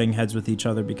constantly butting heads with each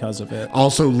other because of it.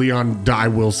 Also, Leon, I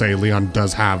will say, Leon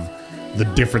does have the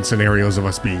different scenarios of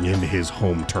us being in his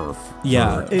home turf.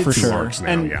 Yeah, for two sure. arcs now,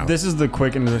 And yeah. this is the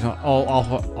quick and I'll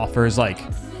offer is like,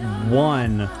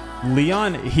 one,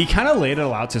 Leon, he kind of laid it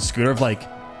all out to Scooter of like,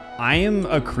 I am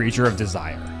a creature of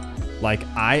desire. Like,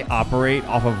 I operate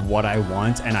off of what I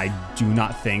want, and I do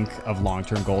not think of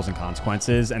long-term goals and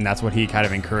consequences, and that's what he kind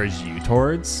of encouraged you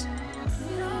towards.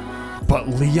 But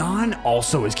Leon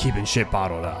also is keeping shit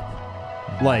bottled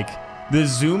up. Like, the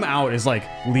zoom out is like,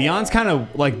 Leon's kind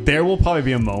of like, there will probably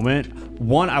be a moment.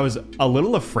 One, I was a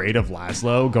little afraid of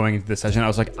Laszlo going into the session. I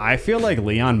was like, I feel like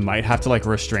Leon might have to like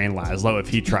restrain Laszlo if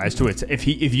he tries to. If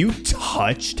you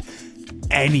touched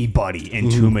anybody in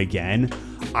Tomb again,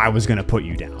 I was gonna put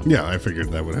you down. Yeah, I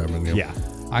figured that would happen. Yeah.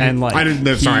 I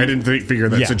didn't figure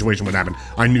that Yeah. situation would happen.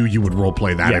 I knew you would role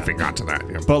play that Yeah. if it got to that.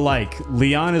 Yeah. But like,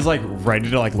 Leon is like ready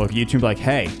to like look at you and be like,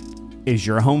 hey, is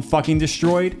your home fucking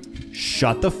destroyed?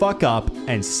 Shut the fuck up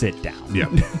and sit down. Yeah.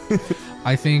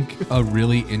 I think a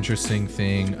really interesting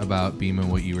thing about Beam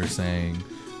and what you were saying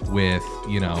with,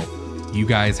 you know, you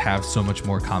guys have so much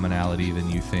more commonality than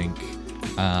you think.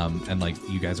 And like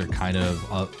you guys are kind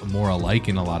of more alike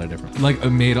in a lot of different, like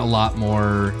made a lot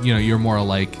more, you know, you're more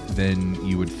alike than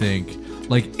you would think.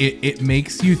 Like it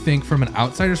makes you think from an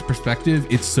outsider's perspective,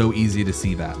 it's so easy to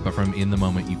see that, but from in the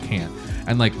moment you can't.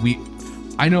 And like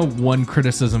I know one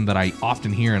criticism that I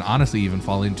often hear and honestly even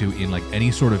fall into in like any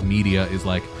sort of media is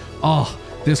like, oh,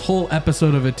 this whole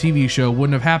episode of a TV show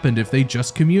wouldn't have happened if they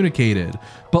just communicated.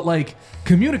 But like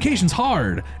communication's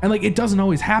hard and like it doesn't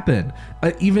always happen.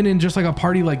 Even in just like a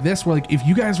party like this where like if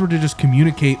you guys were to just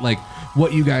communicate like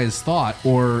what you guys thought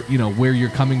or, you know, where you're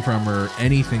coming from or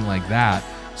anything like that,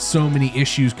 so many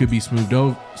issues could be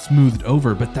smoothed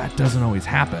over, but that doesn't always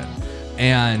happen.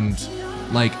 And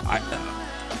like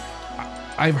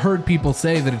I've heard people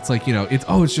say that it's like, you know,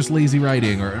 it's just lazy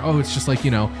writing or, oh, it's just like,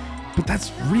 you know, but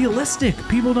that's realistic.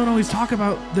 People don't always talk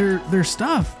about their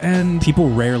stuff. And People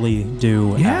rarely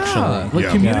do, yeah, actually. like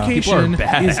Yeah. communication People are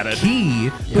bad is at it. key.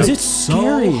 Because it's so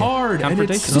scary. hard and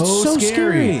it's Confrontation. so, It's so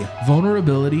scary.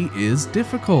 Vulnerability is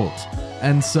difficult.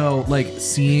 And so like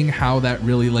seeing how that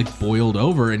really like boiled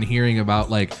over and hearing about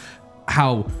like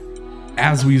how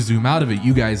as we zoom out of it,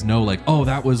 you guys know like, oh,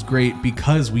 that was great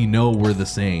because we know we're the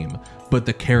same, but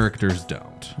the characters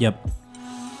don't. Yep.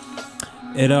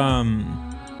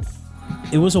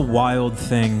 It was a wild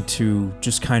thing to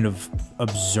just kind of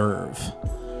observe.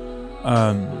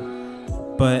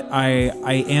 But I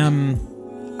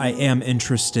am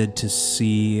interested to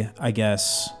see, I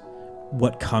guess,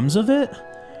 what comes of it.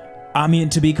 I mean,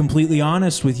 to be completely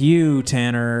honest with you,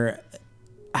 Tanner,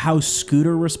 how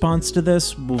Scooter responds to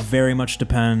this will very much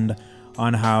depend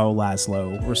on how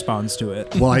Laszlo responds to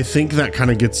it. Well, I think that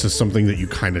kind of gets to something that you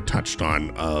kind of touched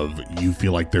on of you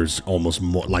feel like there's almost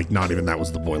more, like not even that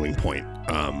was the boiling point.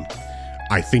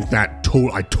 I think that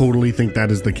I totally think that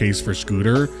is the case for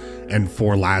Scooter, and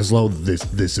for Laszlo,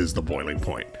 this is the boiling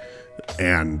point.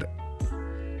 And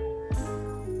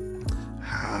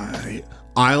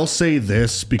I'll say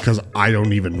this because I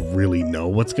don't even really know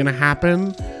what's going to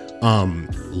happen.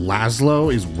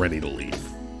 Laszlo is ready to leave.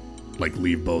 Like,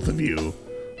 leave both of you.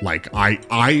 Like,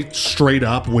 I straight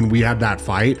up, when we had that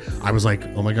fight, I was like,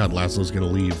 oh my God, Laszlo's going to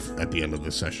leave at the end of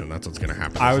this session. That's what's going to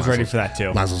happen. I was ready for that too.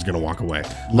 Laszlo's going to walk away.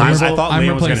 I thought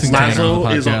Liam was going to stay.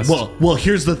 Laszlo is, well,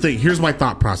 here's the thing. Here's my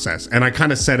thought process. And I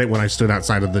kind of said it when I stood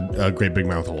outside of the Great Big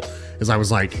Mouth Hole, is I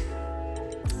was like,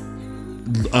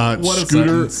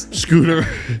 Scooter,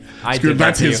 I did that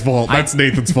that's to his you. fault. That's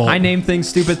Nathan's fault. I name things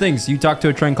stupid things. You talk to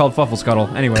a train called Fuffle Scuttle.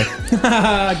 Anyway.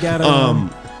 Got him.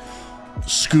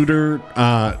 Scooter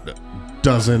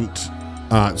doesn't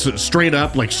so straight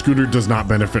up, like, Scooter does not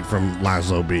benefit from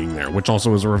Laszlo being there, which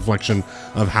also is a reflection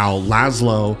of how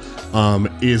Laszlo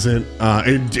isn't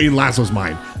in Laszlo's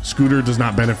mind. Scooter does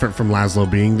not benefit from Laszlo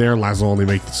being there. Laszlo only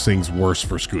makes things worse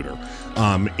for Scooter.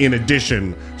 In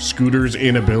addition, Scooter's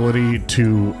inability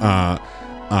to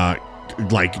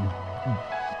like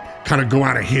kind of go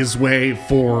out of his way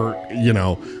for, you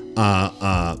know,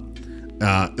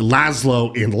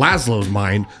 Laszlo, in Laszlo's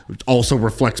mind, also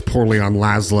reflects poorly on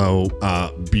Laszlo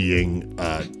being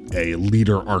a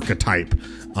leader archetype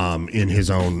in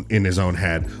his own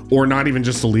head, or not even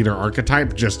just a leader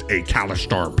archetype, just a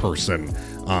Kalashtar person,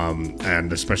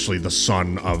 and especially the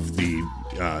son of the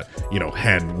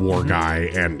head war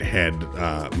guy and head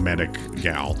medic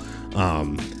gal.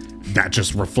 That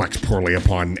just reflects poorly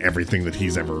upon everything that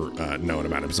he's ever known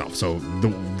about himself. So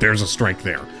there's a strike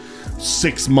there.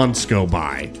 6 months go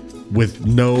by with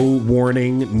no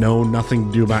warning, nothing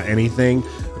to do about anything,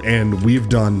 and we've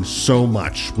done so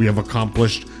much. We have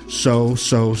accomplished so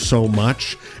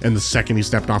much, and the second he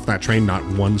stepped off that train, not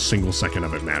one single second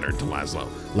of it mattered to Laszlo.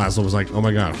 Laszlo was like, oh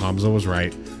my God, Hamza was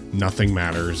right. Nothing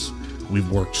matters.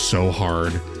 We've worked so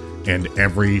hard, and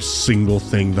every single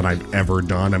thing that I've ever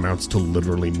done amounts to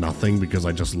literally nothing because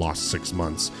I just lost 6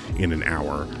 months in an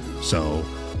hour. So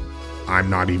I'm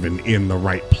not even in the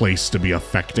right place to be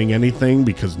affecting anything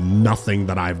because nothing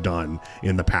that I've done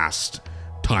in the past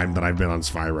time that I've been on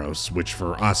Sphairos, which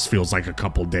for us feels like a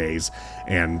couple days,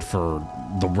 and for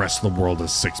the rest of the world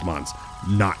is 6 months,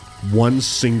 not one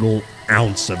single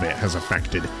ounce of it has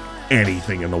affected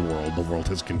anything in the world. The world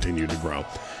has continued to grow.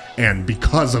 And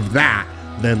because of that,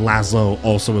 then Laszlo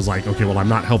also was like, okay, well, I'm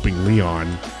not helping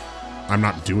Leon. I'm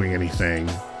not doing anything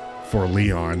for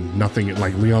Leon. Nothing,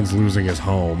 like, Leon's losing his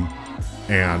home,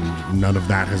 and none of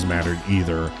that has mattered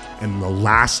either. And the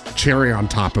last cherry on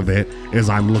top of it is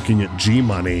I'm looking at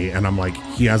G-Money, and I'm like,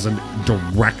 he has a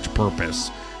direct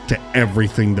purpose to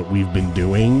everything that we've been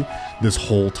doing this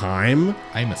whole time.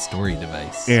 I'm a story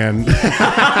device. And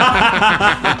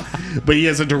but he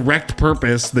has a direct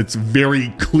purpose that's very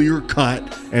clear cut,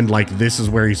 and like, this is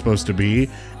where he's supposed to be.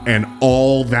 And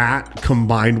all that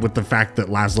combined with the fact that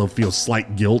Laszlo feels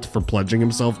slight guilt for pledging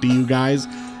himself to you guys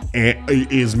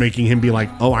is making him be like,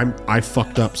 oh, I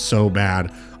fucked up so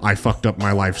bad. I fucked up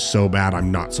my life so bad.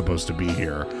 I'm not supposed to be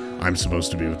here. I'm supposed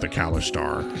to be with the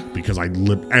Kalashtar because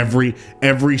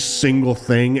every single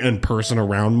thing and person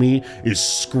around me is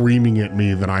screaming at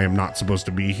me that I am not supposed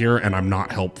to be here, and I'm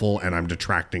not helpful, and I'm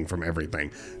detracting from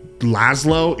everything.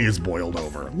 Laszlo is boiled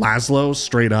over. Laszlo,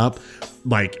 straight up,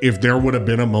 like, if there would have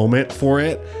been a moment for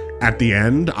it at the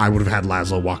end, I would have had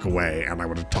Laszlo walk away, and I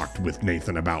would have talked with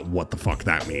Nathan about what the fuck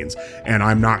that means. And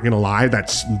I'm not gonna lie,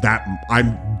 I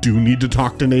do need to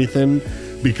talk to Nathan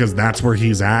because that's where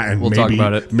he's at, and we'll talk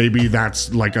about it. Maybe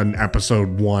that's like an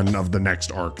episode 1 of the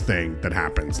next arc thing that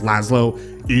happens. Laszlo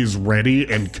is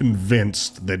ready and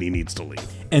convinced that he needs to leave.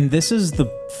 And this is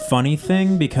the funny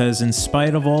thing, because in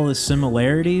spite of all the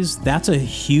similarities, that's a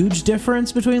huge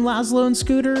difference between Laszlo and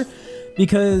Scooter,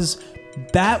 because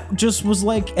that just was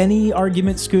like any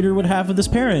argument Scooter would have with his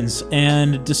parents.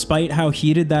 And despite how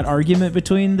heated that argument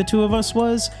between the two of us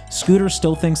was, Scooter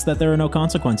still thinks that there are no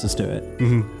consequences to it.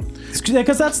 Mm-hmm.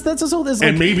 Because that's his whole.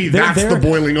 And maybe that's the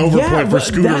boiling over point for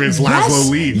Scooter is Laszlo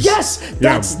leaves. Yes,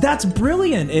 that's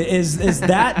brilliant. Is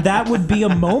that would be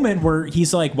a moment where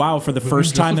he's like, wow, for the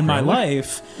first time in my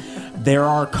life, there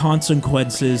are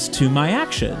consequences to my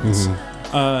actions.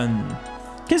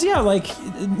 Because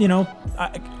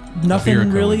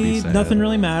nothing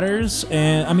really matters.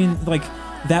 And I mean, like,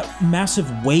 that massive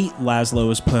weight Laszlo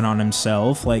has put on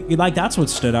himself. Like that's what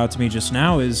stood out to me just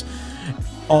now is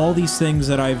all these things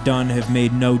that I've done have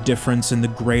made no difference in the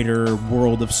greater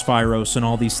world of Sphairos and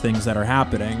all these things that are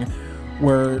happening.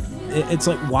 Where it's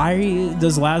like, why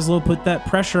does Laszlo put that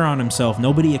pressure on himself?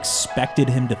 Nobody expected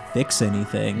him to fix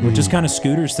anything, which is kind of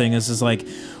Scooter's thing. Is like,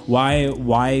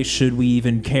 why should we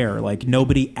even care? Like,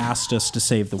 nobody asked us to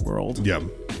save the world. Yeah.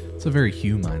 It's a very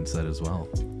Hugh mindset as well.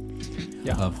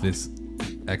 Yeah. Of this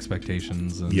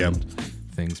expectations and Yeah.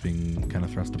 things being kind of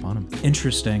thrust upon him.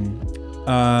 Interesting.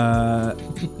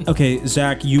 Okay,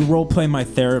 Zach, you role play my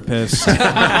therapist, and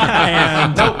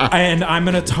I'm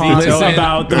gonna talk Listen,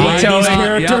 about the way these Vetoing.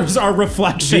 characters are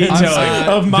reflections Vetoing.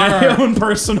 of my There are own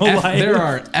personal life. There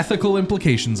are ethical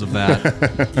implications of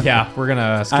that. Yeah, we're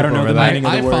gonna skip I don't know over the that. meaning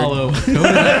of I the word. follow a code of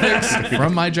ethics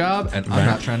from my job, and I'm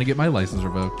not trying to get my license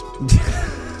revoked.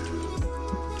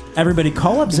 Everybody,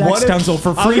 call up Zach What if- Stenzel for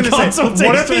I was free gonna say, consultation.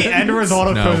 what if the end result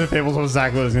of No. Code of Fables was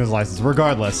Zach losing his license?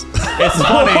 Regardless, it's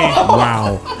funny.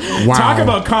 Wow. Wow. Talk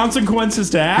about consequences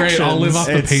to actions. Great, I'll live off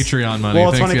the It's- Patreon money. Well,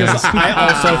 it's Thanks, funny because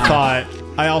guys.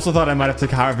 I also thought I might have to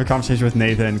have a conversation with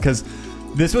Nathan because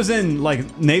this was in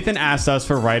like Nathan asked us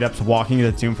for write-ups walking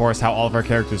into Tomb Forest how all of our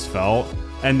characters felt,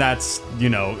 and that's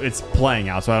it's playing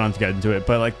out, so I don't have to get into it.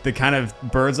 But like the kind of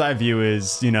bird's eye view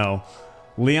is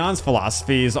Leon's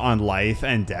philosophies on life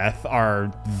and death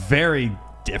are very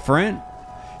different.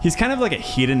 He's kind of like a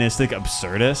hedonistic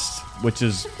absurdist, which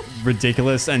is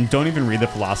ridiculous, and don't even read the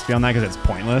philosophy on that because it's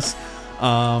pointless.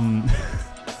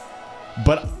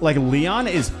 But like Leon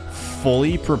is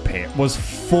fully prepared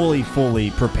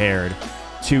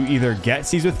to either get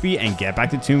Seas with Feet and get back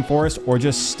to Tomb Forest or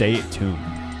just stay at Tomb.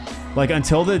 Like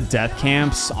until the death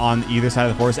camps on either side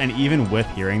of the forest, and even with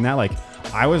hearing that, like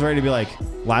I was ready to be like,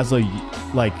 Laszlo,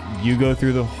 you go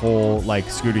through the whole, like,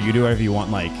 Scooter, you do whatever you want.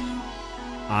 Like,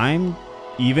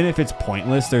 even if it's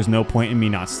pointless, there's no point in me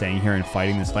not staying here and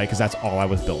fighting this fight because that's all I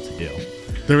was built to do.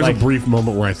 There was Like- a brief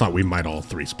moment where I thought we might all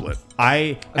three split.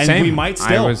 And Same. we might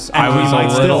still. I was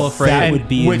a little afraid. That would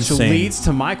be which insane. leads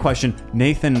to my question,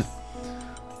 Nathan,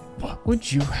 what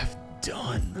would you have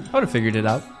done? I would have figured it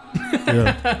out.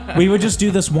 We would just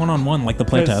do this one-on-one like the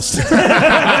playtest.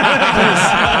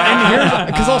 And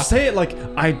because I'll say it, like,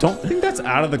 I don't think that's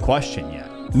out of the question yet.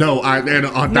 No,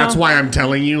 that's why I'm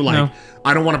telling you, like, No.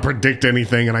 I don't want to predict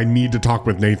anything, and I need to talk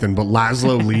with Nathan, but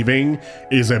Laszlo leaving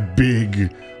is a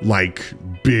big,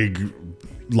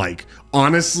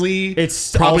 honestly,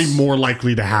 It's probably also- more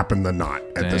likely to happen than not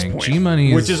at this point.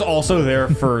 G-Money Which is also there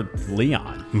for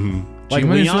Leon. Like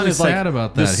G-Money's Leon really is like sad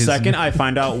about the that. His- second I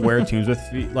find out where Tombs with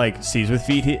Feet, like Seas with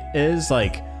Feet is,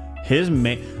 like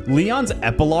Leon's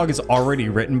epilogue is already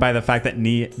written by the fact that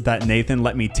that Nathan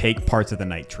let me take parts of the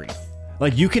Night Tree.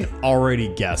 Like you can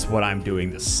already guess what I'm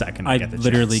doing the second I I get the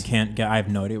literally chance. can't get. I have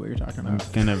no idea what you're talking about.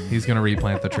 He's gonna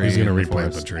replant the tree. He's gonna in the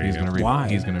replant forest. the tree, He's yeah. gonna Why?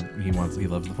 He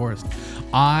loves the forest.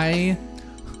 I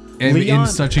am Leon- in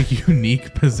such a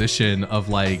unique position of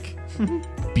like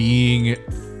being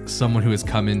someone who has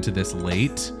come into this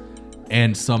late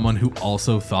and someone who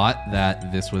also thought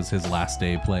that this was his last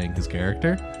day playing his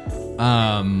character.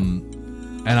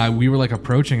 And we were like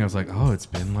approaching. I was like, oh, it's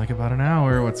been like about an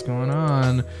hour. What's going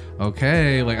on?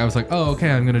 Okay. Like I was like, oh,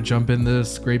 okay. I'm gonna jump in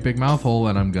this great big mouth hole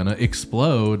and I'm gonna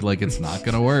explode. Like it's not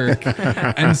gonna work.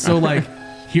 And so like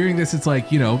hearing this, it's like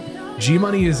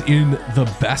G-Money is in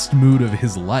the best mood of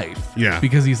his life. Yeah.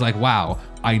 Because he's like, wow,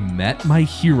 I met my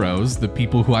heroes, the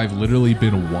people who I've literally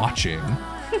been watching,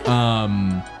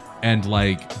 and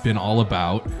like been all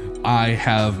about. I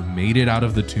have made it out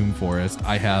of the Tomb Forest.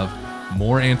 I have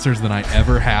more answers than I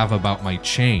ever have about my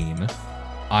chain.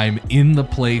 I'm in the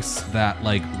place that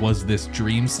like was this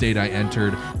dream state I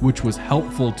entered, which was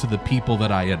helpful to the people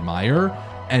that I admire.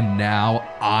 And now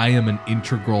I am an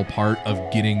integral part of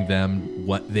getting them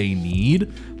what they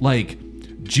need. Like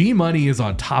G-Money is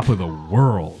on top of the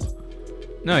world.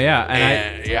 No, yeah,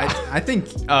 and I think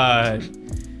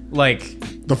like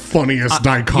The funniest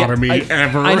dichotomy yeah,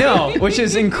 ever. I know, which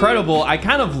is incredible. I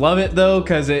kind of love it though,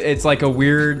 because it's like a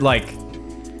weird like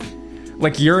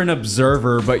you're an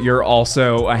observer, but you're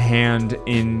also a hand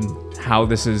in how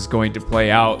this is going to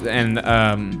play out. And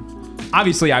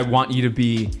obviously, I want you to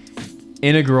be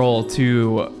integral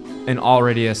to an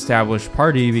already established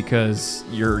party because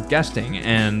you're guesting,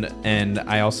 and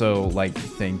I also like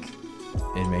think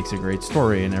it makes a great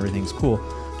story and everything's cool.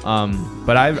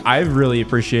 But I've really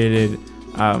appreciated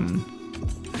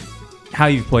how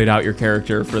you've played out your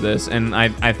character for this, and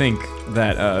I think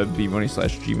that B-Money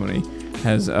 / G-Money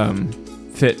has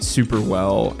fit super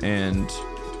well, and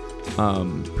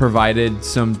provided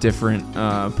some different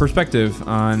perspective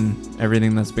on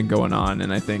everything that's been going on,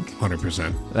 and I think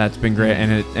 100%. that's been great.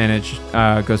 And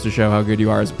it goes to show how good you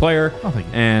are as a player. Oh, thank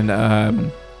you.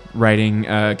 And writing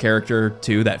a character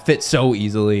too that fits so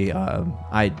easily.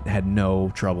 I had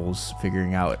no troubles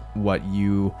figuring out what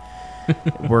you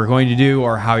were going to do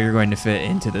or how you're going to fit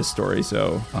into this story.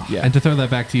 So yeah. And to throw that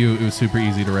back to you, it was super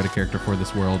easy to write a character for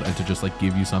this world and to just like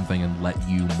give you something and let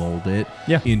you mold it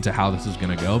into how this is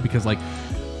going to go. Because like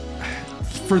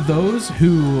for those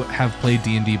who have played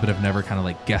D&D but have never kind of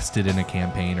like guested in a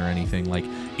campaign or anything, like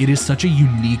it is such a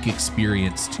unique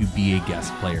experience to be a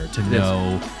guest player, to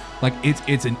know like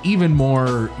it's an even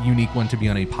more unique one to be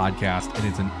on a podcast, and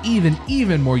it's an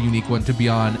even more unique one to be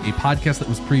on a podcast that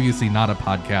was previously not a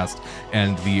podcast,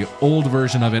 and the old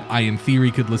version of it I in theory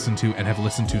could listen to and have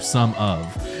listened to some of.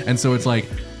 And so it's like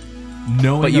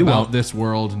knowing about this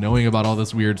world, knowing about all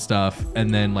this weird stuff,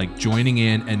 and then like joining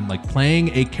in and like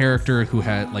playing a character who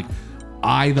had like,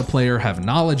 I the player have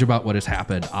knowledge about what has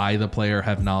happened, I the player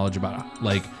have knowledge about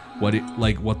like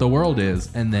what the world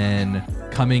is, and then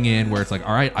coming in where it's like,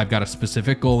 all right, I've got a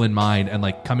specific goal in mind, and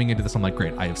like coming into this I'm like,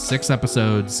 great, I have 6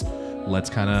 episodes, let's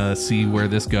kind of see where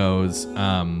this goes,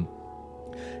 and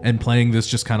playing this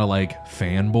just kind of like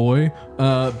fanboy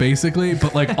basically,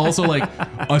 but like also like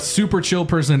a super chill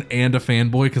person and a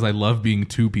fanboy, because I love being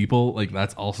 2 people, like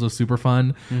that's also super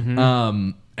fun.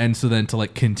 And so then to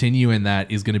like continue in that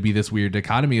is going to be this weird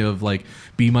dichotomy of like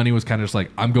B Money was kind of just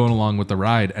like, I'm going along with the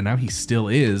ride, and now he still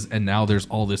is, and now there's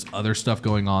all this other stuff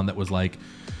going on that was like,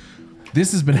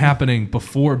 this has been happening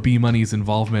before B Money's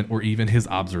involvement or even his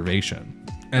observation.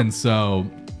 And so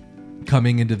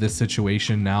coming into this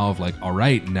situation now of like, all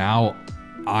right, now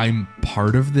I'm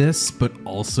part of this, but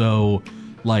also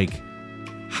like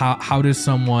how does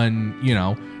someone, you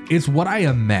know, it's what I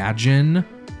imagine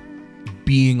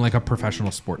being like a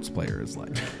professional sports player is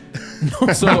like.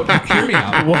 So hear me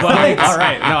out. All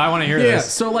right. No, I want to hear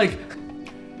this. So like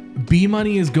B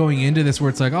Money is going into this where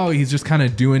it's like, oh, he's just kind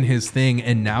of doing his thing,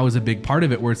 and now is a big part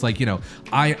of it where it's like, you know,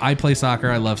 I play soccer,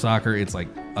 I love soccer, it's like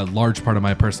a large part of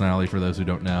my personality for those who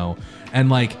don't know. And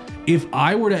like if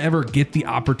I were to ever get the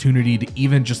opportunity to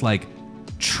even just like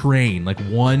train like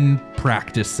one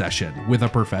practice session with a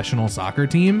professional soccer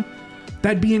team,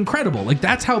 that'd be incredible. Like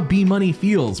that's how B Money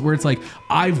feels, where it's like,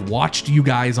 I've watched you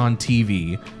guys on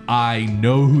TV, I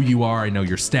know who you are, I know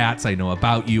your stats, I know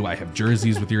about you, I have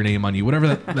jerseys with your name on you,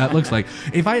 whatever that looks like.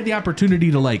 If I had the opportunity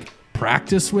to like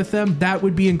practice with them, that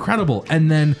would be incredible.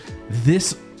 And then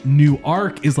this new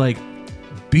arc is like,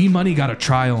 B Money got a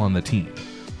trial on the team.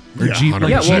 Or G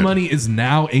Money is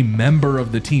now a member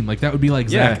of the team. Like that would be like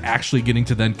Zach actually getting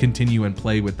to then continue and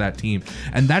play with that team.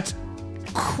 And that's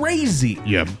crazy.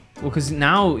 Yeah. Well, because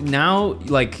now,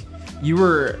 like, you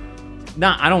were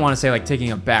not, I don't want to say like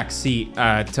taking a back seat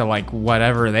to like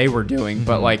whatever they were doing,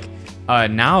 but like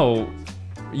now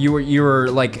you were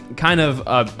like kind of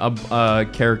a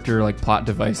character like plot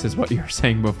device is what you were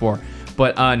saying before.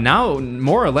 But now,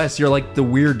 more or less, you're like the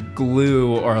weird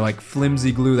glue or like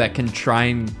flimsy glue that can try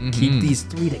and keep these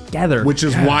 3 together. Which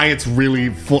is why it's really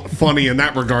funny in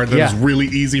that regard that it's really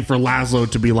easy for Laszlo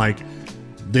to be like,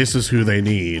 this is who they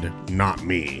need, not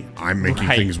me. I'm making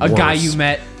things worse. A guy you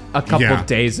met a couple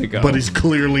days ago. But he's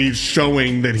clearly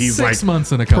showing that he's 6 like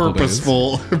months and a couple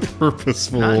purposeful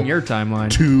Not in your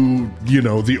timeline. to, you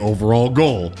know, the overall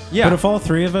goal. Yeah. But if all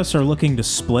 3 of us are looking to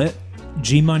split,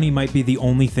 G Money might be the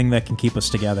only thing that can keep us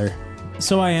together.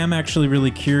 So I am actually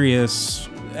really curious,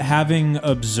 having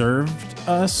observed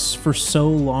us for so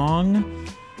long,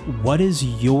 what is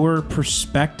your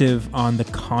perspective on the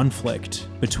conflict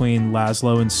between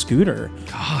Laszlo and Scooter?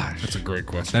 Gosh, That's a great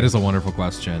question. that is a wonderful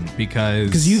question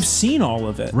because You've seen all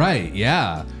of it. right,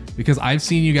 yeah. Because I've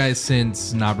seen you guys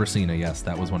since Nabrasina. Yes,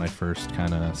 that was when I first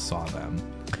kind of saw them.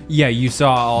 Yeah, you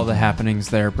saw all the happenings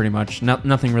there pretty much.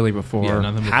 Nothing really before. Yeah,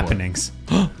 nothing before. Happenings.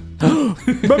 No,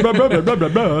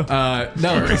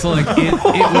 so like it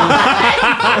was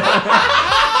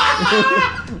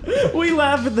We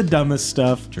laugh at the dumbest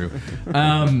stuff. true.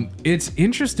 It's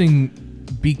interesting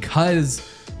because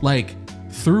like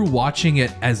through watching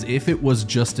it as if it was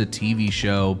just a TV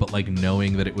show, but like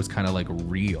knowing that it was kind of like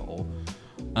real.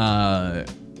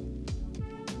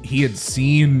 He had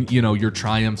seen, you know, your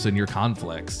triumphs and your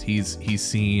conflicts. He's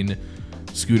seen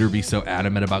Scooter be so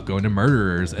adamant about going to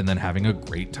Murderers and then having a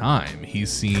great time. He's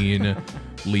seen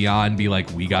Leon be like,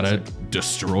 we gotta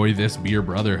destroy this beer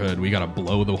brotherhood. We gotta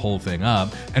blow the whole thing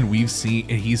up. And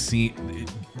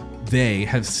they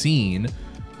have seen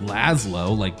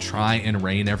Laszlo like try and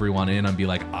rein everyone in and be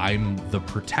like, I'm the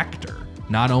protector.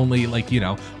 Not only like, you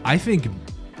know, I think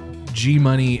G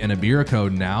Money and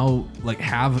Iberico now like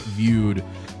have viewed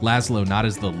Laszlo not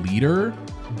as the leader,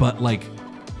 but like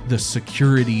the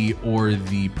security or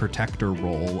the protector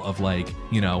role of like,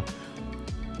 you know,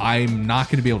 I'm not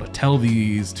going to be able to tell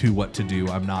these two what to do.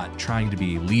 I'm not trying to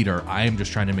be a leader. I am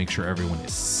just trying to make sure everyone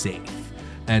is safe.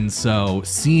 And so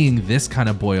seeing this kind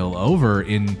of boil over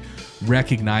in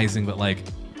recognizing that like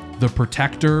the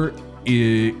protector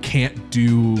can't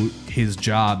do his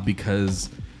job because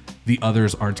the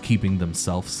others aren't keeping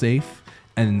themselves safe,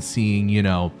 and seeing, you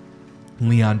know,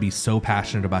 Leon be so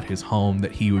passionate about his home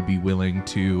that he would be willing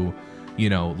to, you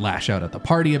know, lash out at the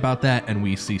party about that. And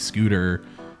we see Scooter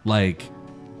like,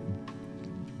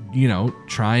 you know,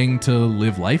 trying to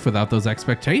live life without those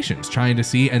expectations, trying to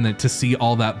see, and then to see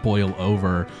all that boil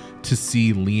over, to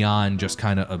see Leon just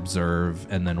kind of observe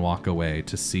and then walk away,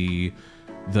 to see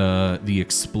the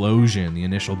explosion, the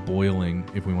initial boiling,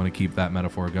 if we want to keep that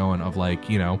metaphor going, of like,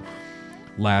 you know,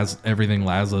 everything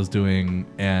Laszlo's doing,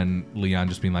 and Leon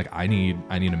just being like, I need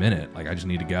a minute, like I just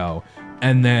need to go.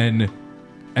 And then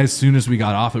as soon as we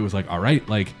got off, it was like, all right,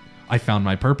 like I found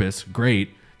my purpose, great.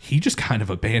 He just kind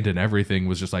of abandoned everything,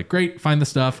 was just like, great, find the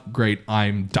stuff, great,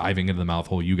 I'm diving into the mouth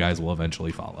hole, you guys will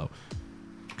eventually follow.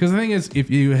 Because the thing is, if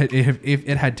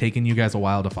it had taken you guys a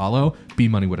while to follow, B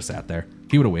Money would have sat there.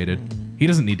 He would have waited. He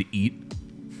doesn't need to eat.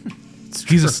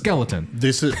 He's a skeleton.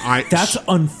 That's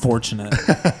unfortunate.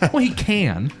 Well, he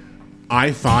can.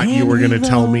 I thought you were going to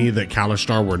tell me that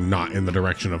Kalishtar were not in the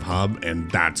direction of Hub,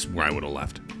 and that's where I would have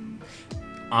left.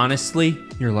 Honestly,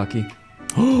 you're lucky.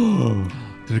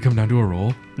 Did it come down to a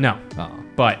roll? No, Oh.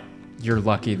 but you're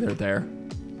lucky they're there.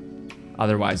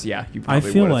 Otherwise, yeah, you I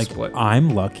probably feel would have like split. I'm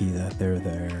lucky that they're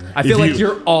there. I feel like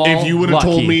you're all If you would have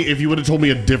lucky. told me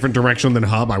a different direction than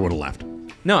Hub, I would have left.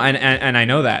 No, and I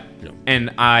know that. Yeah. And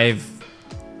I'm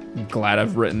glad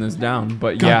I've written this down.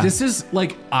 But God, yeah. this is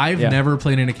like, I've Yeah. never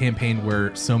played in a campaign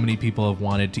where so many people have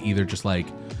wanted to either just like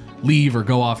leave or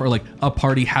go off, or like a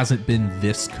party hasn't been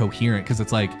this coherent. Because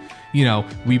it's like, you know,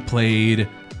 we played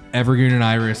Evergreen and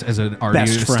Iris as an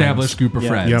already Best established friends. group of Yeah.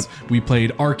 friends. Yep. We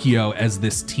played Archeo as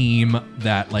this team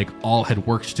that like all had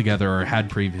worked together or had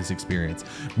previous experience.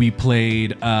 We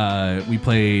played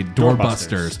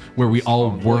Doorbusters, where we all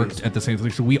worked at the same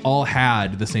place. So we all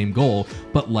had the same goal.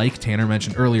 But like Tanner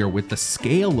mentioned earlier, with the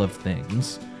scale of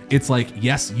things, it's like,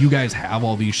 yes, you guys have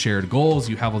all these shared goals,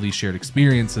 you have all these shared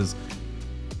experiences,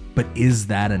 but is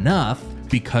that enough?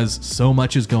 Because so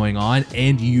much is going on,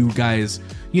 and you guys,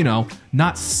 you know,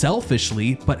 not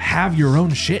selfishly, but have your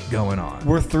own shit going on.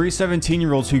 We're three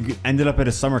 17-year-olds who ended up at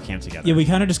a summer camp together. Yeah, we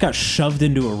kind of just got shoved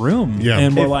into a room. Yeah.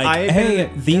 And we're If I like, had hey,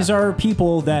 been- these are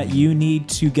people that you need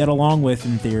to get along with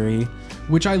in theory.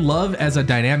 Which I love as a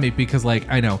dynamic, because like,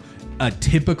 I know a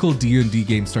typical D&D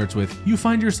game starts with, you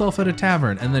find yourself at a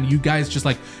tavern, and then you guys just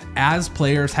like, as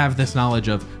players, have this knowledge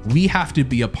of, we have to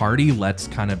be a party, let's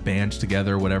kind of band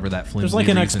together, whatever that flimsy There's like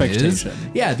an reason is.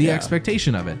 expectation. Yeah, the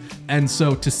expectation of it. And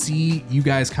so to see you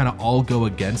guys kind of all go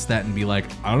against that and be like,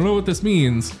 I don't know what this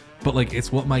means, but like,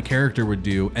 it's what my character would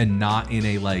do, and not in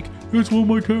a like, it's what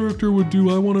my character would do,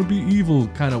 I want to be evil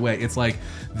kind of way. It's like,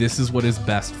 this is what is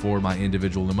best for my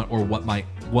individual, or what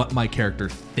my character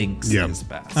thinks Yeah. is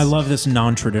best. I love this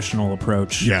non-traditional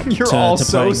approach. Yeah. You're to- all to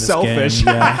so playing this selfish.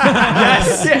 game. Yeah.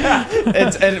 Yes,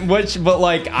 yeah. But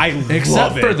like I Except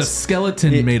love for it. the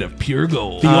skeleton made of pure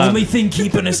gold. The only thing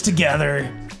keeping us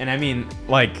together. And I mean,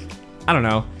 like, I don't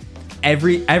know.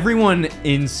 Everyone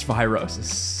in Sphairos is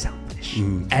selfish.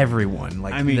 Everyone.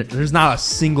 Like, I mean- there's not a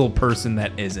single person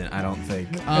that isn't. I don't think.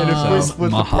 And if we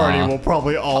split the Maha. party, we'll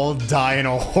probably all die in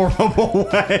a horrible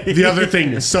way. The other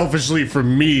thing, selfishly for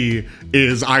me,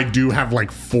 is I do have like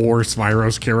 4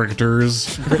 Spyros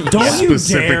characters. Don't you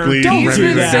specifically dare. Don't ready do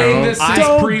to that. go. this I since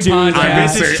don't pre-podcast. do I've that. been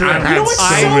saying, true. I've You had You know what's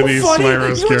so so many funny? Spyros You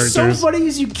know what's so characters. funny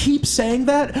is you keep saying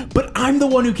that, but I'm the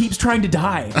one who keeps trying to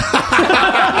die.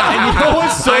 And you know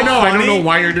what's so I know. I don't funny? know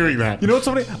why you're doing that. You know what's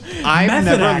so funny? I've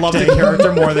Method never loved a acting.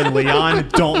 character more than Leon.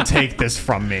 Don't take this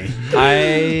from me.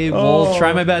 I will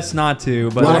try my best not to.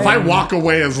 But Well, if I walk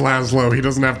away as Laszlo, he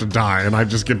doesn't have to die, and I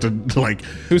just get to like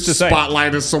Who's to say?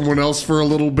 spotlight as someone else for a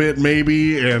little bit,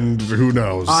 maybe, and who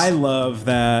knows? I love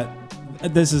that.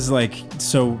 This is like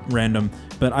so random,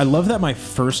 but I love that my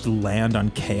first land on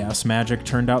chaos magic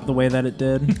turned out the way that it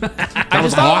did. I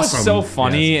was just thought awesome. it was so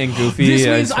funny and goofy. This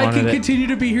means just I wanted can it- continue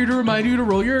to be here to remind you to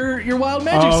roll your wild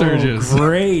magic surges.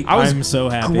 Great! I was I'm so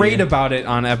happy. Great about it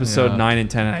on episode Yeah. 9 and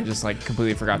 10, and I just like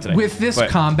completely forgot today. With this But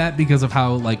combat, because of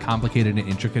how like complicated and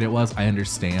intricate it was, I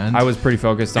understand. I was pretty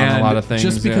focused on And a lot of things.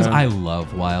 just because yeah. I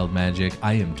love wild magic,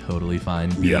 I am totally fine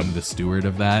being Yep. the steward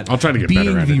of that. I'll try to get being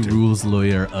better at the it, too. rules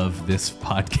lawyer of this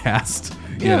podcast.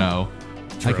 You know,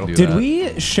 I can do Did that.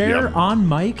 we share Yeah. on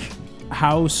mic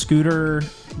how Scooter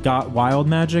got wild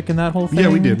magic and that whole thing? Yeah,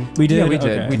 we did. We did. Yeah, we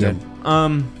did. Okay. We did.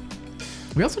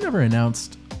 We also never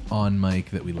announced on mic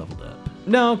that we leveled up.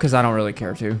 No, because I don't really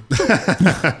care to.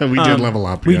 We did level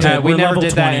up. we yeah. did. We We're never level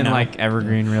did that 20 in now. like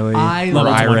Evergreen, really. I or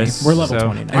level 20. Iris. We're level so-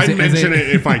 20 now. I'd As a- mention it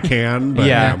if I can, but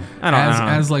Yeah, I don't know.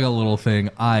 As like a little thing,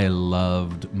 I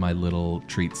loved my little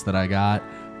treats that I got.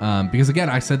 Because again,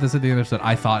 I said this at the end of the episode,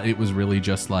 I thought it was really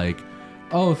just like,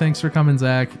 oh, thanks for coming,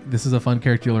 Zach. This is a fun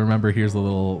character you'll remember. Here's the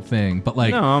little thing. But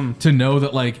like, No, to know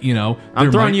that like, you know, I'm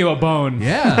there throwing might- you a bone.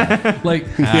 Yeah. Like,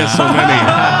 He has so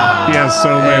many. He has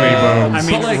so many bones. I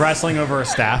mean, But, like- wrestling over a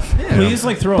staff. Please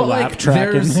like throw a But, lap like, track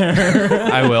in there's- there.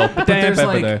 I will. But there's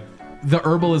like But the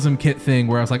herbalism kit thing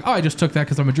where I was like, oh, I just took that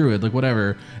because I'm a druid, like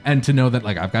whatever. And to know that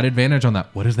like I've got advantage on that.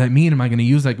 What does that mean? Am I going to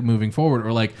use that moving forward?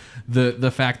 Or like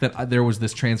the fact that there was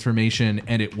this transformation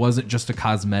and it wasn't just a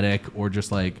cosmetic or just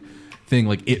like thing,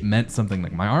 like it meant something.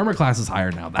 Like my armor class is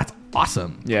higher now. That's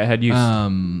awesome. yeah, head use.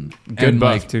 Good Good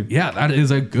buff, too. Yeah, that is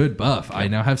a good buff. I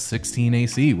now have 16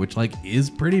 AC, which like is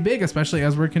pretty big, especially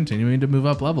as we're continuing to move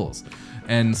up levels.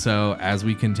 And so as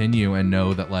we continue and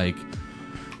know that like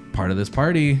part of this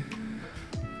party,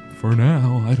 for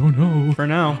now, I don't know. For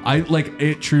now. I like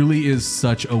it truly is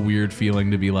such a weird feeling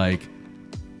to be like,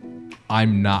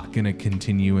 I'm not gonna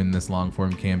continue in this long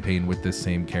form campaign with this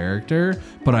same character,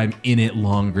 but I'm in it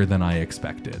longer than I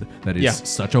expected. That is Yeah.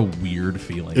 such a weird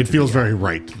feeling. It to feels be in. very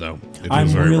right, though. It feels I'm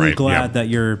very really right. glad that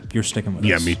you're sticking with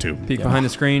Yeah, us. me too. Peek behind the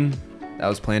screen. That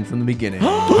was planned from the beginning.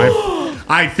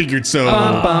 I figured so. You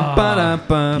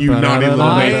naughty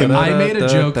little Nathan. I made a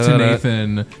joke to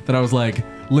Nathan that I was like,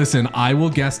 listen, I will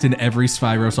guest in every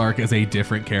Sphairos arc as a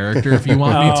different character if you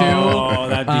want me to. Oh,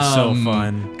 that'd be so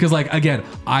fun. Because like again,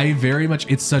 I very much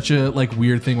it's such a like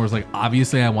weird thing where it's like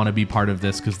obviously I want to be part of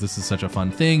this because this is such a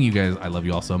fun thing. You guys, I love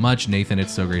you all so much. Nathan,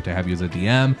 it's so great to have you as a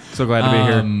DM. So glad to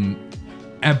be here.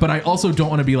 But I also don't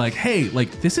want to be like, hey,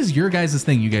 like this is your guys'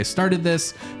 thing. You guys started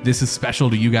this. This is special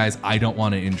to you guys. I don't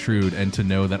want to intrude, and to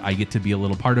know that I get to be a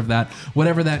little part of that,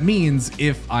 whatever that means.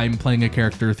 If I'm playing a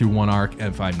character through one arc,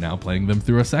 if I'm now playing them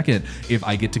through a second, if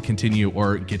I get to continue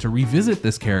or get to revisit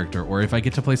this character, or if I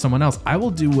get to play someone else, I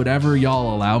will do whatever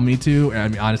y'all allow me to. I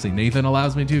mean, honestly, Nathan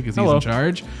allows me to because he's in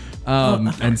charge.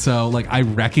 And so like I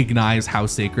recognize how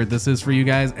sacred this is for you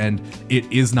guys, and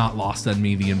it is not lost on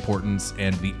me the importance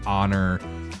and the honor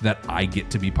that I get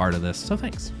to be part of this. So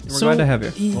thanks. We're glad to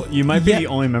have you. Well, you might be the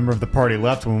only member of the party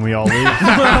left when we all leave.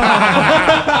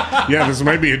 Yeah, this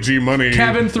might be a G Money.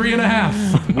 Cabin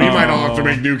 3.5. We might all have to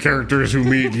make new characters who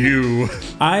meet you.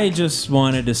 I just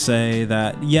wanted to say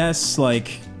that yes,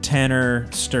 like Tanner,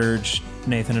 Sturge,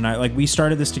 Nathan, and I, like we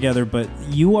started this together, but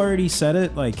you already said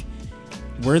it. Like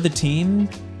we're the team,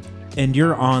 and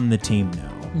you're on the team now.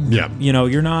 Yeah. You know,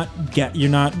 you're not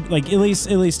like at least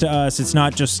to us. It's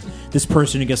not just this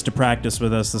person who gets to practice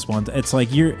with us this one. It's like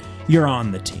you're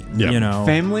on the team. Yeah. You know,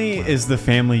 Family is the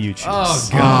family you choose. Oh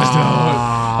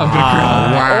God! I'm gonna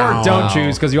cry. Wow. Or don't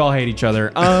choose because you all hate each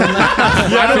other.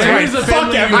 There's a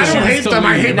family I who don't chooses hate to them.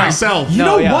 I leave. hate myself. You No,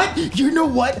 know yeah. what? You know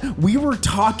what? We were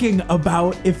talking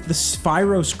about if the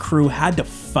Sphairos crew had to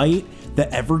fight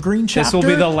the Evergreen chapter. This will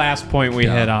be the last point we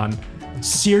hit on.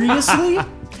 Seriously?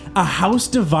 A house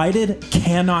divided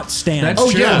cannot stand. That's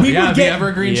true. yeah. We Yeah, would the get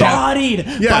Evergreen bodied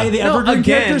by the No, Evergreen again,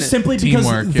 characters simply because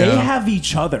teamwork, they yeah. have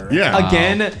each other. Yeah.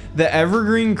 Again, the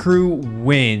Evergreen crew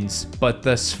wins, but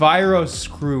the Sphairos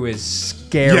crew is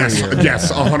scarier. Yes,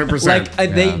 100%. Like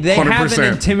they have 100%.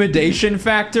 an intimidation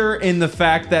factor in the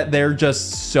fact that they're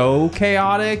just so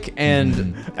chaotic and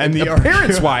the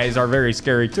appearance wise are very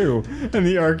scary too. And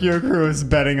the Archeo crew is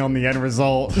betting on the end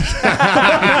result. They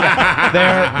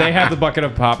have the bucket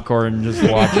of popcorn just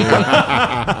watching.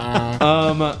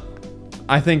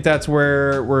 I think that's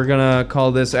where we're gonna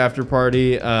call this after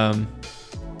party.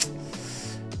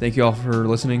 Thank you all for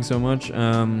listening so much.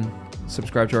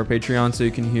 Subscribe to our Patreon so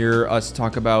you can hear us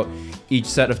talk about each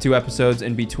set of 2 episodes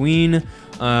in between,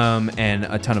 and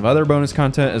a ton of other bonus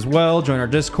content as well. Join our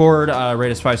Discord,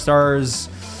 rate us 5 stars,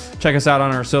 check us out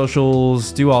on our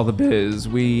socials, do all the biz.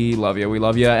 We love you. We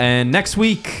love you. And next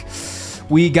week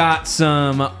we got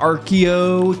some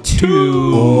Archeo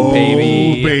 2,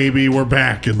 baby. Oh, baby, we're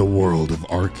back in the world of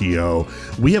Archeo.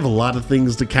 We have a lot of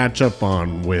things to catch up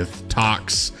on with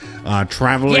talks,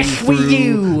 traveling Yes, we through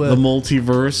do. the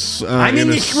multiverse. I'm in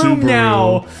a this room Subaru,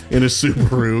 now. In a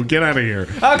Subaru. Get out of here.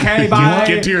 Okay, bye.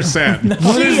 Get to your set.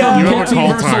 See ya. You have a call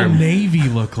Universal time. Navy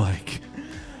look like?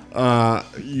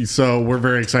 So we're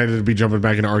very excited to be jumping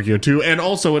back into Archeo 2. And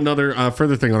also another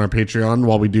further thing on our Patreon,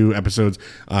 while we do episodes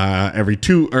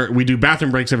we do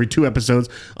bathroom breaks every 2 episodes.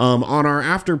 On our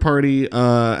after party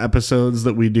episodes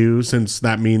that we do, since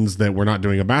that means that we're not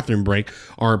doing a bathroom break,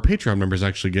 our Patreon members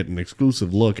actually get an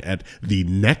exclusive look at the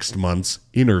next month's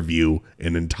interview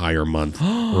an entire month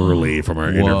early from our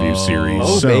interview series.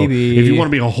 Oh, so baby. if you want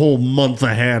to be a whole month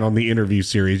ahead on the interview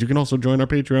series, you can also join our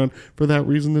Patreon for that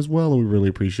reason as well. And we really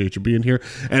appreciate you being here.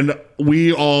 And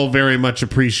we all very much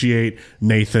appreciate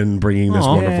Nathan bringing this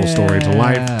wonderful story to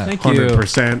life. Thank you.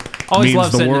 100%. Always means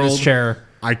love the sitting in world. this chair.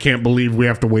 I can't believe we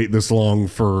have to wait this long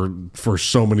for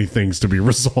so many things to be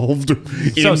resolved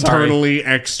So internally,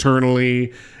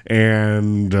 externally,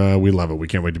 and we love it. We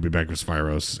can't wait to be back with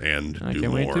Sphairos and do can't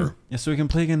more. wait to. Yeah, so we can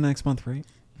play again next month, right?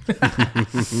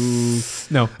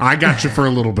 No. I got you for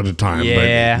a little bit of time,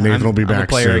 Yeah. but Nathan will be I'm a back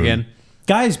player soon. again.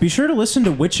 Guys, be sure to listen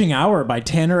to Witching Hour by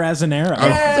Tanner Azanera.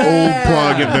 Old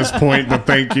plug at this point, but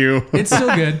thank you. It's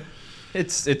still good.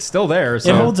 It's still there, It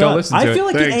so holds go up. listen to I it. feel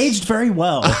like Thanks. it aged very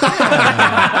well. Not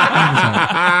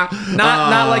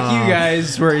like you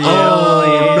guys were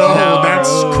yelling. No, that's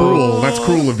cruel. That's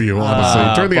cruel of you,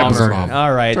 honestly. Turn the episode Bummer. off.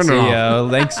 All right, Turn it see off. ya.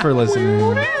 Thanks for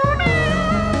listening.